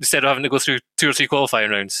League instead of having to go through 2 or 3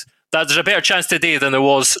 qualifying rounds. There's a better chance today than there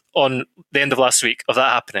was on the end of last week of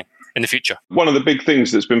that happening in the future. One of the big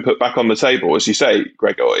things that's been put back on the table, as you say,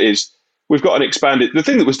 Gregor, is we've got an expanded... The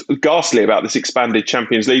thing that was ghastly about this expanded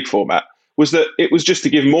Champions League format was that it was just to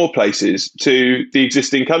give more places to the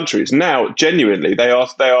existing countries. Now, genuinely, they are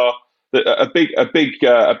a big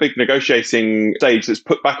negotiating stage that's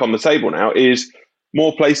put back on the table now is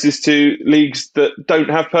more places to leagues that don't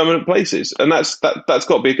have permanent places. And that's got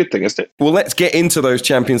to be a good thing, isn't it? Well, let's get into those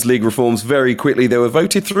Champions League reforms very quickly. They were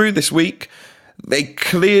voted through this week. They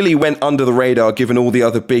clearly went under the radar given all the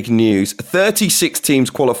other big news. 36 teams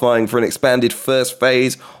qualifying for an expanded first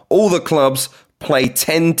phase. All the clubs play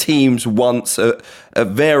 10 teams once at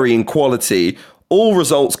varying quality. All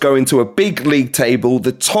results go into a big league table.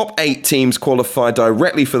 The top 8 teams qualify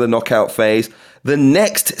directly for the knockout phase. The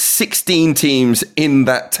next 16 teams in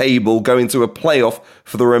that table go into a playoff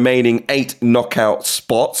for the remaining 8 knockout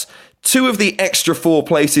spots. 2 of the extra 4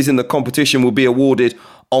 places in the competition will be awarded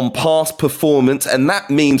on past performance. And that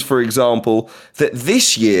means, for example, that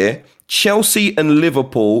this year, Chelsea and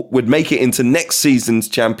Liverpool would make it into next season's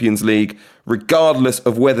Champions League, regardless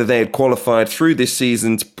of whether they had qualified through this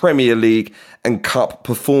season's Premier League and Cup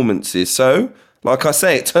performances. So, like I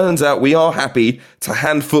say, it turns out we are happy to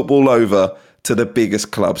hand football over to the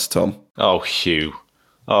biggest clubs, Tom. Oh, Hugh.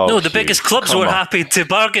 Oh, no, the biggest clubs were happy to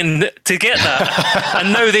bargain to get that,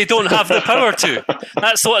 and now they don't have the power to.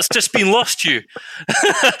 That's what's just been lost you.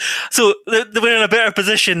 So we're in a better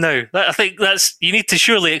position now. I think you need to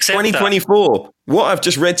surely accept 2024. That. What I've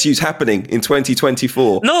just read to you is happening in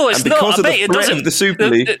 2024. No, it's and because not. Of the threat of the Super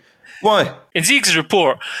League. Why? In Zieg's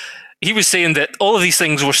report, he was saying that all of these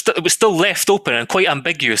things were still left open and quite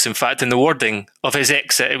ambiguous. In fact, in the wording of his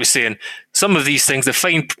exit, it was saying some of these things, the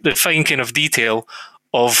fine kind of detail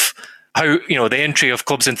of how, the entry of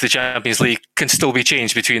clubs into the Champions League can still be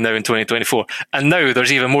changed between now and 2024. And now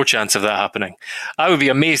there's even more chance of that happening. I would be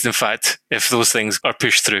amazed, in fact, if those things are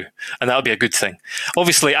pushed through. And that would be a good thing.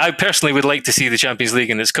 Obviously, I personally would like to see the Champions League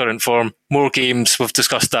in its current form. More games, we've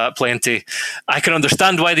discussed that plenty. I can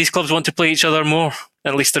understand why these clubs want to play each other more.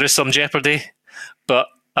 At least there is some jeopardy. But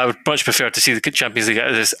I would much prefer to see the Champions League out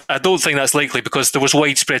of this. I don't think that's likely because there was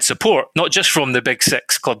widespread support, not just from the big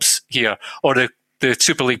 6 clubs here or the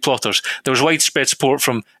Super League plotters. There was widespread support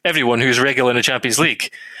from everyone who's regular in the Champions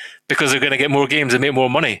League because they're going to get more games and make more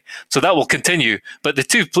money. So that will continue. But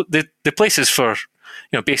the places for,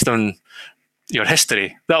 based on your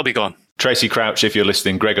history, that'll be gone. Tracy Crouch, if you're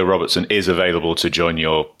listening, Gregor Robertson is available to join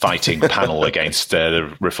your fighting panel against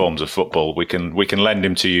the reforms of football. We can lend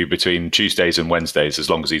him to you between Tuesdays and Wednesdays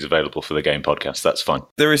as long as he's available for the Game podcast. That's fine.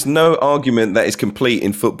 There is no argument that is complete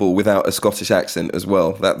in football without a Scottish accent as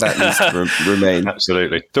well. That needs to remain.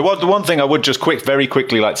 Absolutely. The one thing I would just very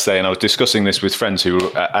quickly like to say, and I was discussing this with friends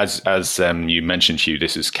who, as you mentioned, Hugh,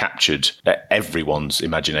 this has captured everyone's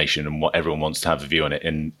imagination and what everyone wants to have a view on it.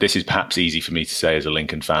 And this is perhaps easy for me to say as a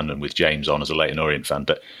Lincoln fan and with James on as a Leyton Orient fan,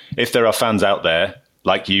 but if there are fans out there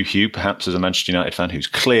like you, Hugh, perhaps as a Manchester United fan who's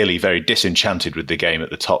clearly very disenchanted with the game at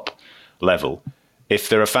the top level, if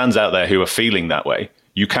there are fans out there who are feeling that way,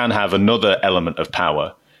 you can have another element of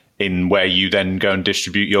power in where you then go and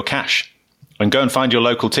distribute your cash and go and find your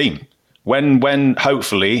local team. When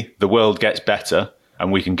hopefully the world gets better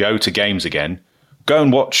and we can go to games again, go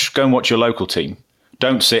and watch your local team.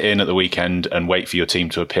 Don't sit in at the weekend and wait for your team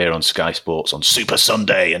to appear on Sky Sports on Super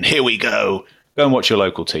Sunday and here we go. Go and watch your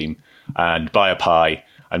local team and buy a pie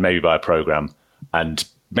and maybe buy a programme. And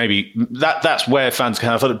maybe that's where fans can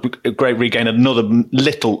have a great regain another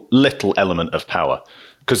little element of power.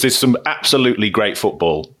 Because there's some absolutely great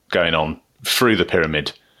football going on through the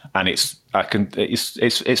pyramid. And it's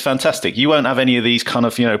fantastic. You won't have any of these kind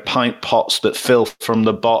of, pint pots that fill from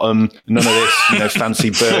the bottom. None of this, fancy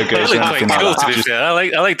burgers.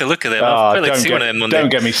 I like the look of them. Don't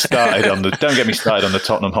get me started on the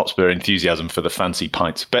Tottenham Hotspur enthusiasm for the fancy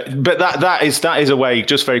pints. But that is a way.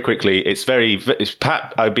 Just very quickly,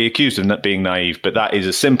 I'd be accused of not being naive, but that is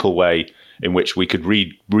a simple way in which we could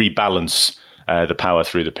rebalance the power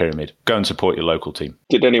through the pyramid. Go and support your local team.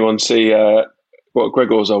 Did anyone see what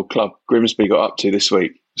Gregor's old club Grimsby got up to this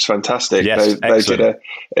week? It's fantastic. Yes, they did a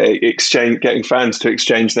exchange, getting fans to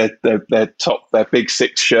exchange their big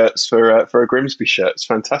 6 shirts for a Grimsby shirt. It's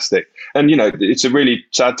fantastic. And it's a really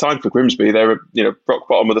sad time for Grimsby. They're rock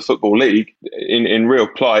bottom of the Football League, in real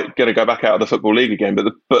plight, going to go back out of the Football League again. But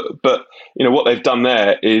what they've done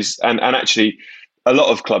there is, and actually a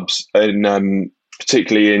lot of clubs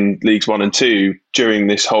particularly in Leagues 1 and 2 during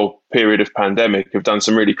this whole period of pandemic have done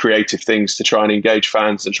some really creative things to try and engage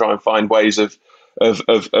fans and try and find ways of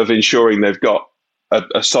ensuring they've got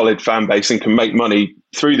a solid fan base and can make money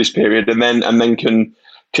through this period and then can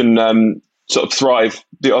sort of thrive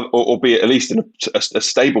or be at least in a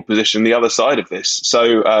stable position the other side of this.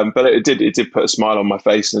 So, but it did put a smile on my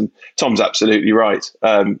face, and Tom's absolutely right.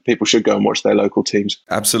 People should go and watch their local teams.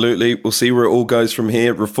 Absolutely. We'll see where it all goes from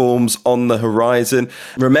here. Reforms on the horizon.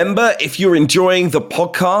 Remember, if you're enjoying the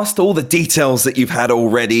podcast, all the details that you've had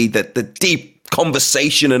already, the deep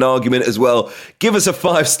conversation and argument as well, give us a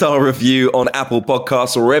 5-star review on Apple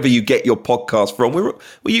Podcasts or wherever you get your podcast from. We're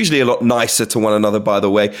usually a lot nicer to one another, by the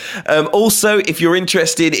way. Also, if you're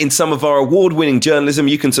interested in some of our award-winning journalism,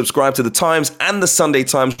 you can subscribe to The Times and The Sunday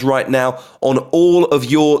Times right now on all of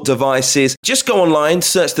your devices. Just go online,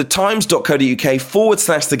 search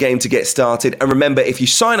thetimes.co.uk/the game to get started. And remember, if you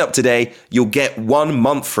sign up today, you'll get 1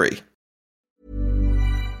 month free.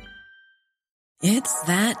 It's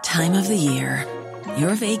that time of the year.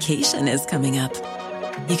 Your vacation is coming up.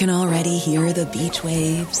 You can already hear the beach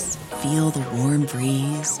waves, feel the warm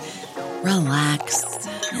breeze, relax,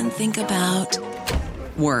 and think about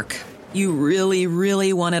work. You really,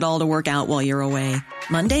 really want it all to work out while you're away.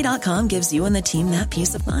 Monday.com gives you and the team that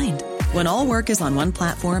peace of mind. When all work is on one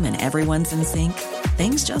platform and everyone's in sync,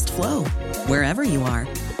 things just flow. Wherever you are,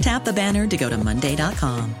 tap the banner to go to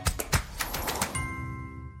Monday.com.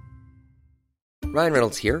 Ryan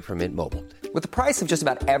Reynolds here from Mint Mobile. With the price of just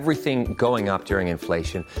about everything going up during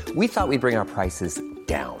inflation, we thought we'd bring our prices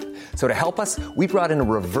down. So to help us, we brought in a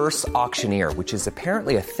reverse auctioneer, which is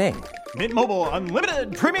apparently a thing. Mint Mobile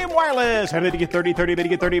Unlimited Premium Wireless. How to get 30, 30, bit to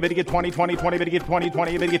get 30, bit to get 20, 20, 20, bit to get 20,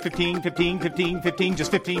 20, bit to get 15, 15, 15, 15,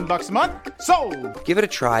 just $15 a month? Sold! Give it a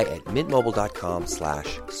try at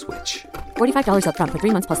mintmobile.com/switch. $45 up front for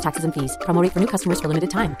 3 months plus taxes and fees. Promo rate for new customers for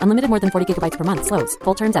limited time. Unlimited more than 40 gigabytes per month. Slows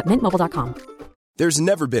full terms at mintmobile.com. There's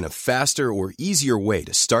never been a faster or easier way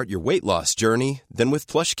to start your weight loss journey than with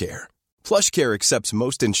PlushCare. PlushCare accepts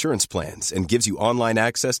most insurance plans and gives you online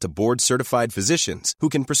access to board-certified physicians who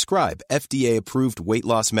can prescribe FDA-approved weight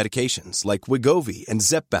loss medications like Wegovy and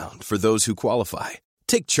Zepbound for those who qualify.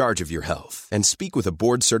 Take charge of your health and speak with a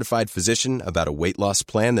board-certified physician about a weight loss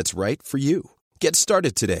plan that's right for you. Get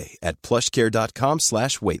started today at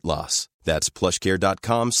plushcare.com/weight loss. That's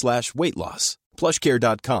plushcare.com/weight loss.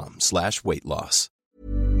 plushcare.com/weight loss.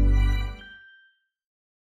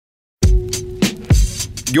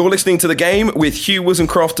 You're listening to The Game with Hugh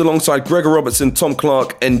Woozencroft alongside Gregor Robertson, Tom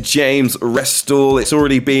Clark and James Restall. It's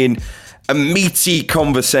already been a meaty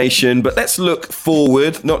conversation, but let's look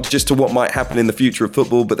forward, not just to what might happen in the future of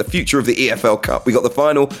football, but the future of the EFL Cup. We got the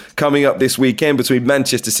final coming up this weekend between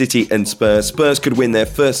Manchester City and Spurs. Spurs could win their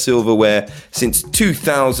first silverware since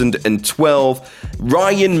 2012.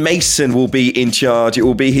 Ryan Mason will be in charge. It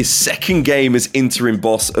will be his second game as interim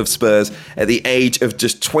boss of Spurs at the age of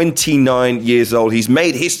just 29 years old. He's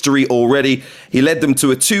made history already. He led them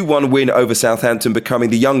to a 2-1 win over Southampton,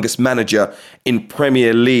 becoming the youngest manager in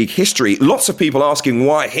Premier League history. Lots of people asking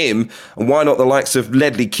why him and why not the likes of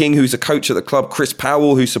Ledley King, who's a coach at the club, Chris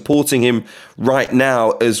Powell, who's supporting him right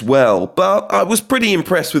now as well. But I was pretty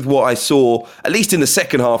impressed with what I saw, at least in the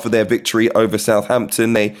second half of their victory over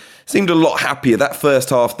Southampton. They seemed a lot happier. That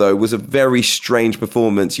first half, though, was a very strange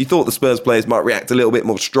performance. You thought the Spurs players might react a little bit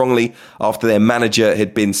more strongly after their manager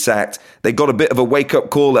had been sacked. They got a bit of a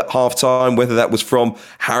wake-up call at half-time, whether that was from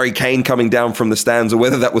Harry Kane coming down from the stands or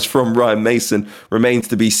whether that was from Ryan Mason remains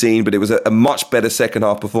to be seen, but it was a much better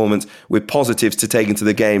second-half performance with positives to take into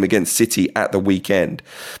the game against City at the weekend.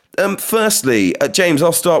 Firstly, James,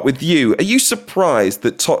 I'll start with you. Are you surprised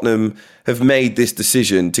that Tottenham have made this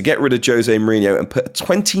decision to get rid of Jose Mourinho and put a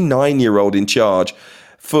 29-year-old in charge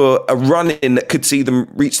for a run-in that could see them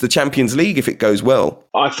reach the Champions League if it goes well?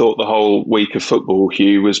 I thought the whole week of football,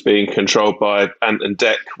 Hugh, was being controlled by Ant and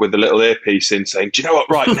Dec with a little earpiece in saying, do you know what,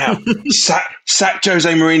 right now, sack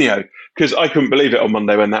Jose Mourinho. Because I couldn't believe it on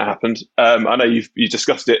Monday when that happened. I know you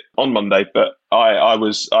discussed it on Monday, but I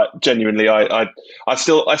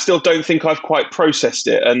still don't think I've quite processed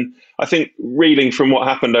it. And I think reeling from what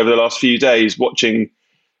happened over the last few days, watching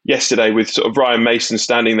yesterday with sort of Ryan Mason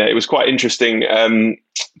standing there, it was quite interesting.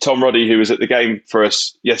 Tom Roddy, who was at the game for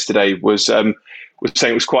us yesterday, was saying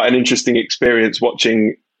it was quite an interesting experience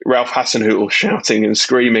watching Ralph Hasenhüttl shouting and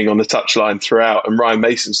screaming on the touchline throughout, and Ryan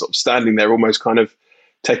Mason sort of standing there almost kind of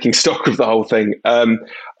taking stock of the whole thing. I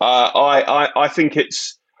think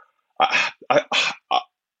it's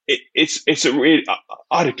a really.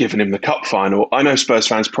 I'd have given him the cup final. I know Spurs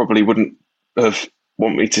fans probably wouldn't have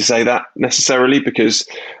want me to say that necessarily, because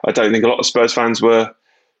I don't think a lot of Spurs fans were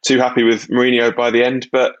too happy with Mourinho by the end.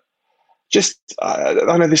 But just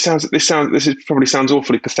I know this probably sounds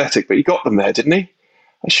awfully pathetic, but he got them there, didn't he?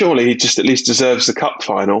 Surely he just at least deserves the cup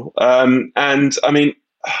final. And I mean,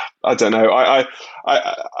 I don't know. I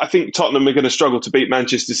think Tottenham are going to struggle to beat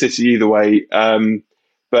Manchester City either way.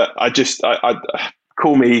 But I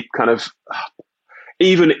call me kind of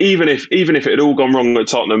even if it had all gone wrong at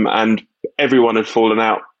Tottenham and everyone had fallen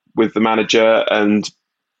out with the manager and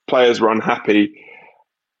players were unhappy,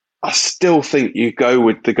 I still think you go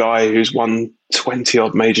with the guy who's won 20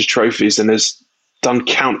 odd major trophies and has done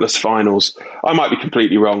countless finals. I might be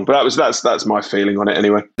completely wrong, but that's my feeling on it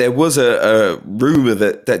anyway. There was a rumour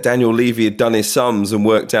that Daniel Levy had done his sums and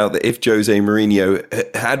worked out that if Jose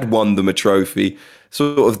Mourinho had won them a trophy,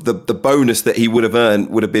 sort of the bonus that he would have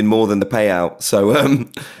earned would have been more than the payout. So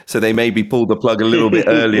they maybe pulled the plug a little bit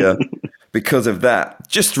earlier because of that.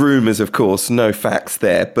 Just rumours, of course, no facts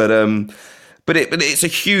there. But it's a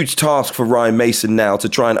huge task for Ryan Mason now to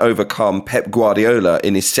try and overcome Pep Guardiola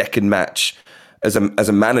in his second match as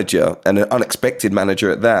a manager, and an unexpected manager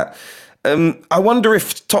at that. I wonder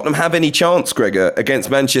if Tottenham have any chance, Gregor, against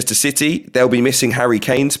Manchester City. They'll be missing Harry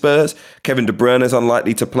Kane, Spurs. Kevin De Bruyne is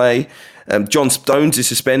unlikely to play. John Stones is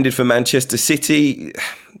suspended for Manchester City.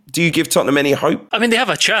 Do you give Tottenham any hope? I mean, they have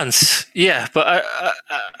a chance, yeah, but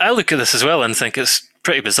I look at this as well and think it's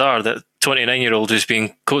pretty bizarre that 29-year-old who's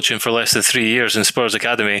been coaching for less than 3 years in Spurs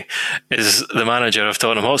Academy is the manager of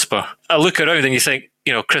Tottenham Hotspur. I look around and you think,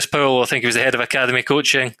 Chris Powell, I think he was the head of academy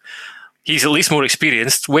coaching. He's at least more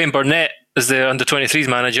experienced. Wayne Burnett is the under-23s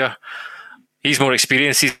manager. He's more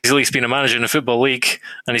experienced. He's at least been a manager in the Football League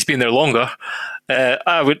and he's been there longer.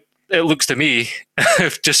 It looks to me,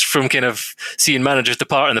 just from kind of seeing managers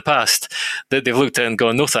depart in the past, that they've looked at it and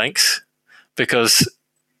gone, no thanks, because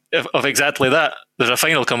of exactly that. There's a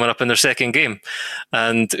final coming up in their second game,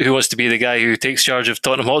 and who wants to be the guy who takes charge of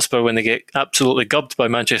Tottenham Hotspur when they get absolutely gubbed by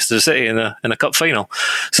Manchester City in a cup final?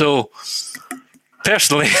 So,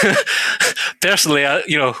 personally,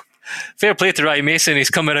 fair play to Ryan Mason. He's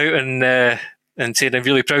coming out and saying I'm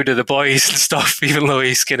really proud of the boys and stuff, even though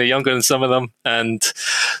he's kind of younger than some of them, and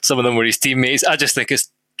some of them were his teammates. I just think it's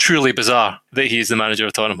truly bizarre that he's the manager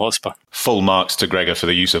of Tottenham Hotspur. Full marks to Gregor for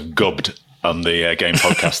the use of gubbed on the game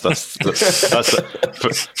podcast.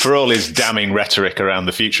 That's for all his damning rhetoric around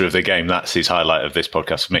the future of the game. That's his highlight of this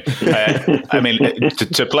podcast for me. I mean,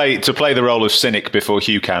 to play the role of cynic before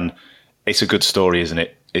Hugh can, it's a good story, isn't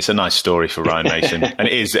it? It's a nice story for Ryan Mason, and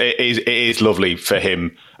it is lovely for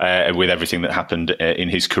him with everything that happened in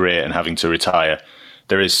his career and having to retire.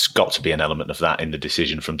 There has got to be an element of that in the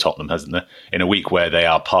decision from Tottenham, hasn't there? In a week where they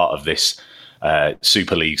are part of this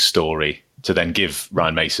Super League story, to then give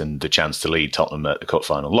Ryan Mason the chance to lead Tottenham at the cup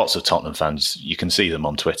final. Lots of Tottenham fans, you can see them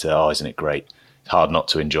on Twitter. Oh, isn't it great? It's hard not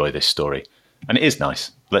to enjoy this story. And it is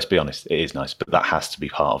nice. Let's be honest, it is nice. But that has to be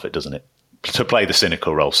part of it, doesn't it? To play the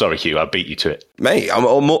cynical role. Sorry, Hugh, I beat you to it. Mate,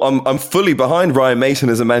 I'm fully behind Ryan Mason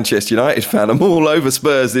as a Manchester United fan. I'm all over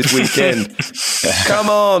Spurs this weekend. Come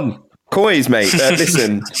on. Coys, mate.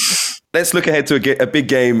 Listen, let's look ahead to a big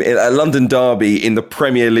game, a London derby in the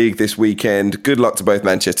Premier League this weekend. Good luck to both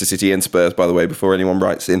Manchester City and Spurs, by the way, before anyone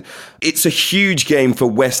writes in. It's a huge game for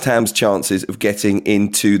West Ham's chances of getting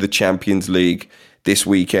into the Champions League this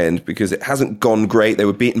weekend, because it hasn't gone great. They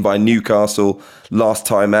were beaten by Newcastle last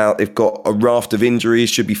time out. They've got a raft of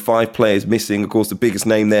injuries, should be 5 players missing. Of course, the biggest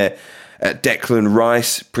name there, Declan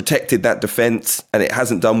Rice, protected that defence, and it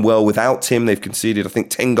hasn't done well without him. They've conceded, I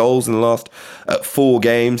think, 10 goals in the last 4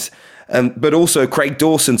 games. But also Craig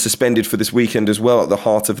Dawson suspended for this weekend as well, at the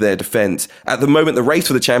heart of their defence. At the moment, the race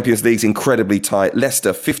for the Champions League is incredibly tight.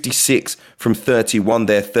 Leicester, 56 from 31,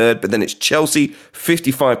 they're third. But then it's Chelsea,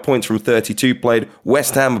 55 points from 32 played.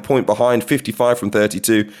 West Ham, a point behind, 55 from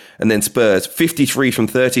 32. And then Spurs, 53 from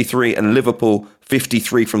 33. And Liverpool,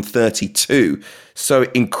 53 from 32. So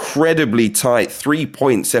incredibly tight, 3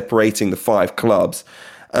 points separating the 5 clubs.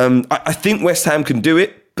 I think West Ham can do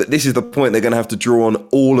it. But this is the point, they're going to have to draw on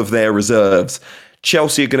all of their reserves.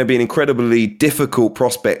 Chelsea are going to be an incredibly difficult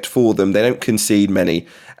prospect for them. They don't concede many.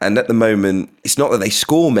 And at the moment, it's not that they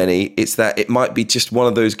score many, it's that it might be just one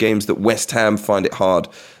of those games that West Ham find it hard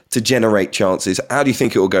to generate chances. How do you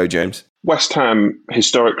think it will go, James? West Ham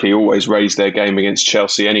historically always raise their game against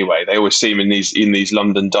Chelsea anyway. They always seem in these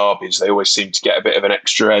London derbies, they always seem to get a bit of an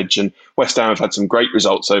extra edge. And West Ham have had some great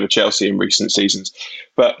results over Chelsea in recent seasons.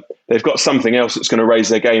 But they've got something else that's going to raise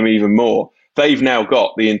their game even more. They've now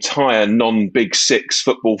got the entire non-Big Six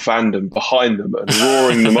football fandom behind them and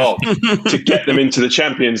roaring them on to get them into the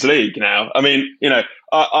Champions League now. I mean,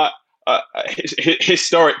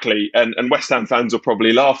 historically, and West Ham fans will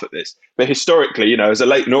probably laugh at this, but historically, as a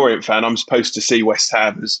Leyton Orient fan, I'm supposed to see West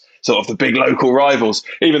Ham as sort of the big local rivals,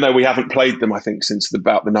 even though we haven't played them, I think, since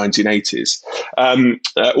about the 1980s.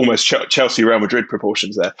 Almost Chelsea, Real Madrid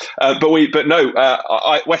proportions there.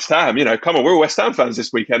 West Ham, come on, we're all West Ham fans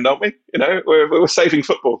this weekend, aren't we? We're saving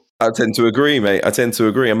football. I tend to agree, mate.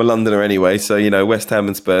 I'm a Londoner anyway, so, West Ham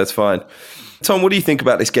and Spurs, fine. Tom, what do you think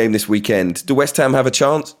about this game this weekend? Do West Ham have a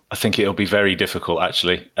chance? I think it'll be very difficult,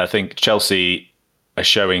 actually. I think Chelsea are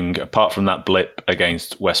showing, apart from that blip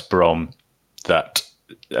against West Brom, that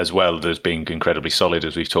as well as being incredibly solid,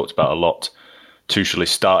 as we've talked about a lot, Tuchel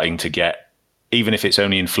is starting to get, even if it's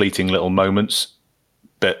only in fleeting little moments,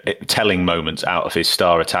 but telling moments out of his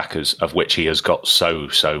star attackers, of which he has got so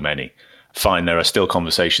many. Fine, there are still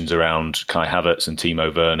conversations around Kai Havertz and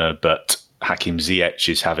Timo Werner, but Hakim Ziyech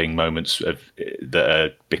is having moments that are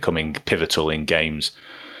becoming pivotal in games.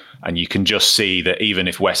 And you can just see that even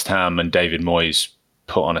if West Ham and David Moyes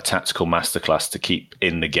put on a tactical masterclass to keep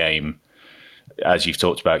in the game, as you've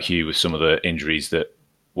talked about, Hugh, with some of the injuries that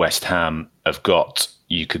West Ham have got,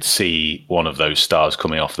 you could see one of those stars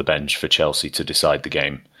coming off the bench for Chelsea to decide the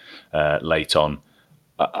game. late on.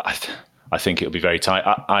 I think it'll be very tight.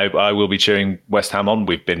 I will be cheering West Ham on.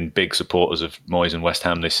 We've been big supporters of Moyes and West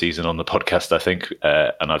Ham this season on the podcast, I think,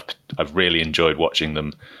 and I've really enjoyed watching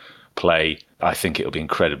them play. I think it'll be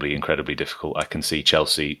incredibly, incredibly difficult. I can see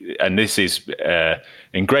Chelsea, and this is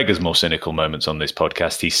in Gregor's more cynical moments on this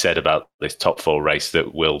podcast, he said about this top 4 race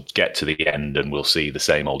that we'll get to the end and we'll see the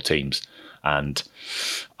same old teams. And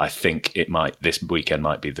I think this weekend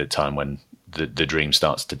might be the time when the dream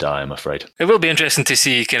starts to die, I'm afraid. It will be interesting to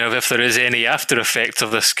see kind of if there is any after effect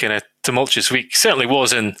of this kind of tumultuous week. Certainly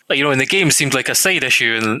was in the game seemed like a side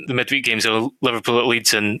issue in the midweek games of Liverpool at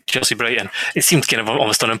Leeds and Chelsea Brighton. It seemed kind of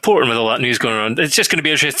almost unimportant with all that news going on. It's just going to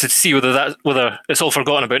be interesting to see whether it's all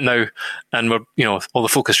forgotten about now and all the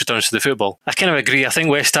focus returns to the football. I kind of agree. I think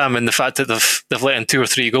West Ham and the fact that they've let in 2 or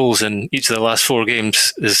 3 goals in each of the last 4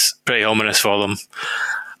 games is pretty ominous for them,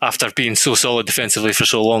 after being so solid defensively for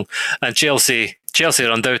so long. And Chelsea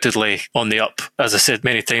are undoubtedly on the up. As I said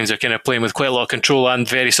many times, they're kind of playing with quite a lot of control and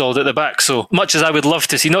very solid at the back. So much as I would love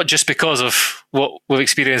to see, not just because of what we've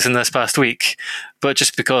experienced in this past week, but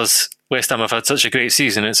just because West Ham have had such a great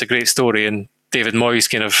season, it's a great story, and David Moyes'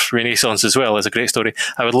 kind of renaissance as well is a great story.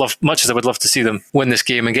 Much as I would love to see them win this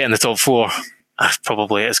game and get in the top 4,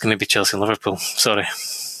 probably it's going to be Chelsea and Liverpool. Sorry.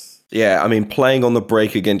 Yeah, I mean, playing on the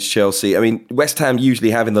break against Chelsea. I mean, West Ham usually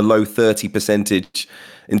have in the low 30%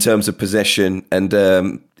 in terms of possession. And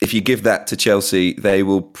if you give that to Chelsea, they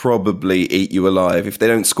will probably eat you alive. If they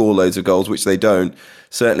don't score loads of goals, which they don't,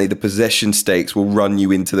 certainly the possession stakes will run you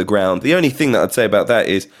into the ground. The only thing that I'd say about that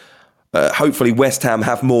is hopefully West Ham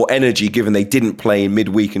have more energy, given they didn't play in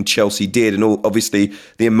midweek and Chelsea did. And obviously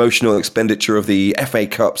the emotional expenditure of the FA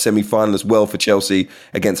Cup semi-final as well for Chelsea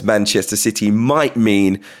against Manchester City might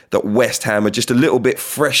mean that West Ham are just a little bit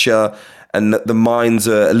fresher and that the minds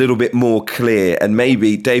are a little bit more clear. And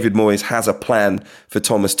maybe David Moyes has a plan for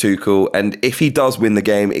Thomas Tuchel. And if he does win the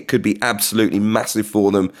game, it could be absolutely massive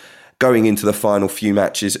for them going into the final few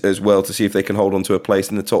matches as well, to see if they can hold on to a place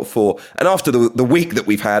in the top 4. And after the week that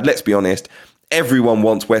we've had, let's be honest, everyone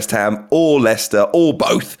wants West Ham or Leicester or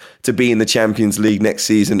both to be in the Champions League next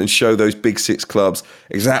season and show those big 6 clubs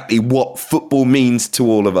exactly what football means to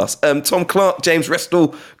all of us. Tom Clark, James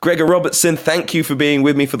Restall, Gregor Robertson, thank you for being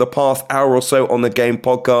with me for the past hour or so on the Game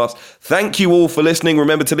podcast. Thank you all for listening.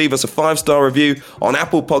 Remember to leave us a 5-star review on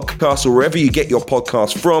Apple Podcasts or wherever you get your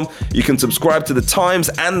podcasts from. You can subscribe to The Times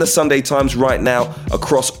and The Sunday Times right now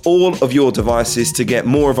across all of your devices to get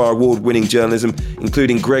more of our award-winning journalism,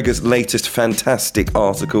 including Gregor's latest fantastic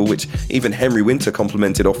article, which even Henry Winter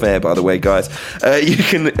complimented off air, by the way, guys. You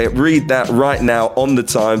can read that right now on The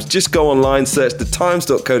Times. Just go online, search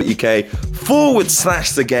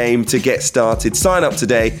thetimes.co.uk/the game to get started. Sign up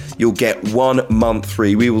today. You'll get 1 month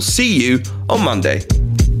free. We will see you on Monday.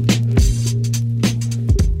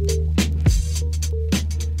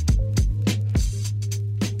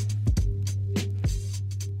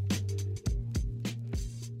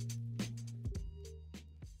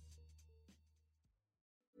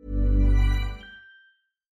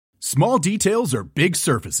 Small details are big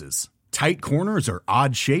surfaces. Tight corners are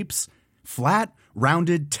odd shapes. Flat,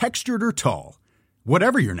 rounded, textured, or tall.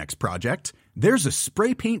 Whatever your next project, there's a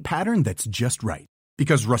spray paint pattern that's just right.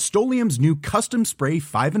 Because Rust-Oleum's new Custom Spray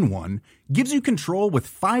 5-in-1 gives you control with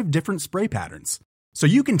 5 different spray patterns. So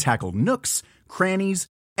you can tackle nooks, crannies,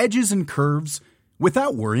 edges, and curves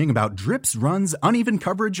without worrying about drips, runs, uneven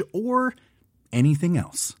coverage, or anything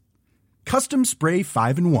else. Custom Spray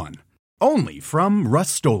 5-in-1. Only from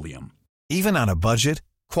Rust-Oleum. Even on a budget,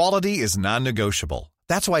 quality is non-negotiable.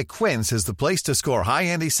 That's why Quince is the place to score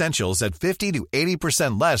high-end essentials at 50 to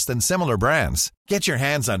 80% less than similar brands. Get your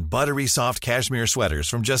hands on buttery soft cashmere sweaters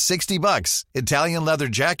from just $60, Italian leather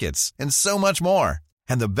jackets, and so much more.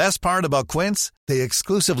 And the best part about Quince, they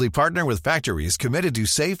exclusively partner with factories committed to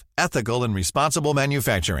safe, ethical, and responsible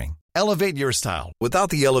manufacturing. Elevate your style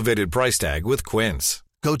without the elevated price tag with Quince.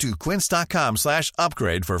 Go to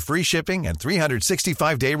quince.com/upgrade for free shipping and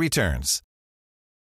 365-day returns.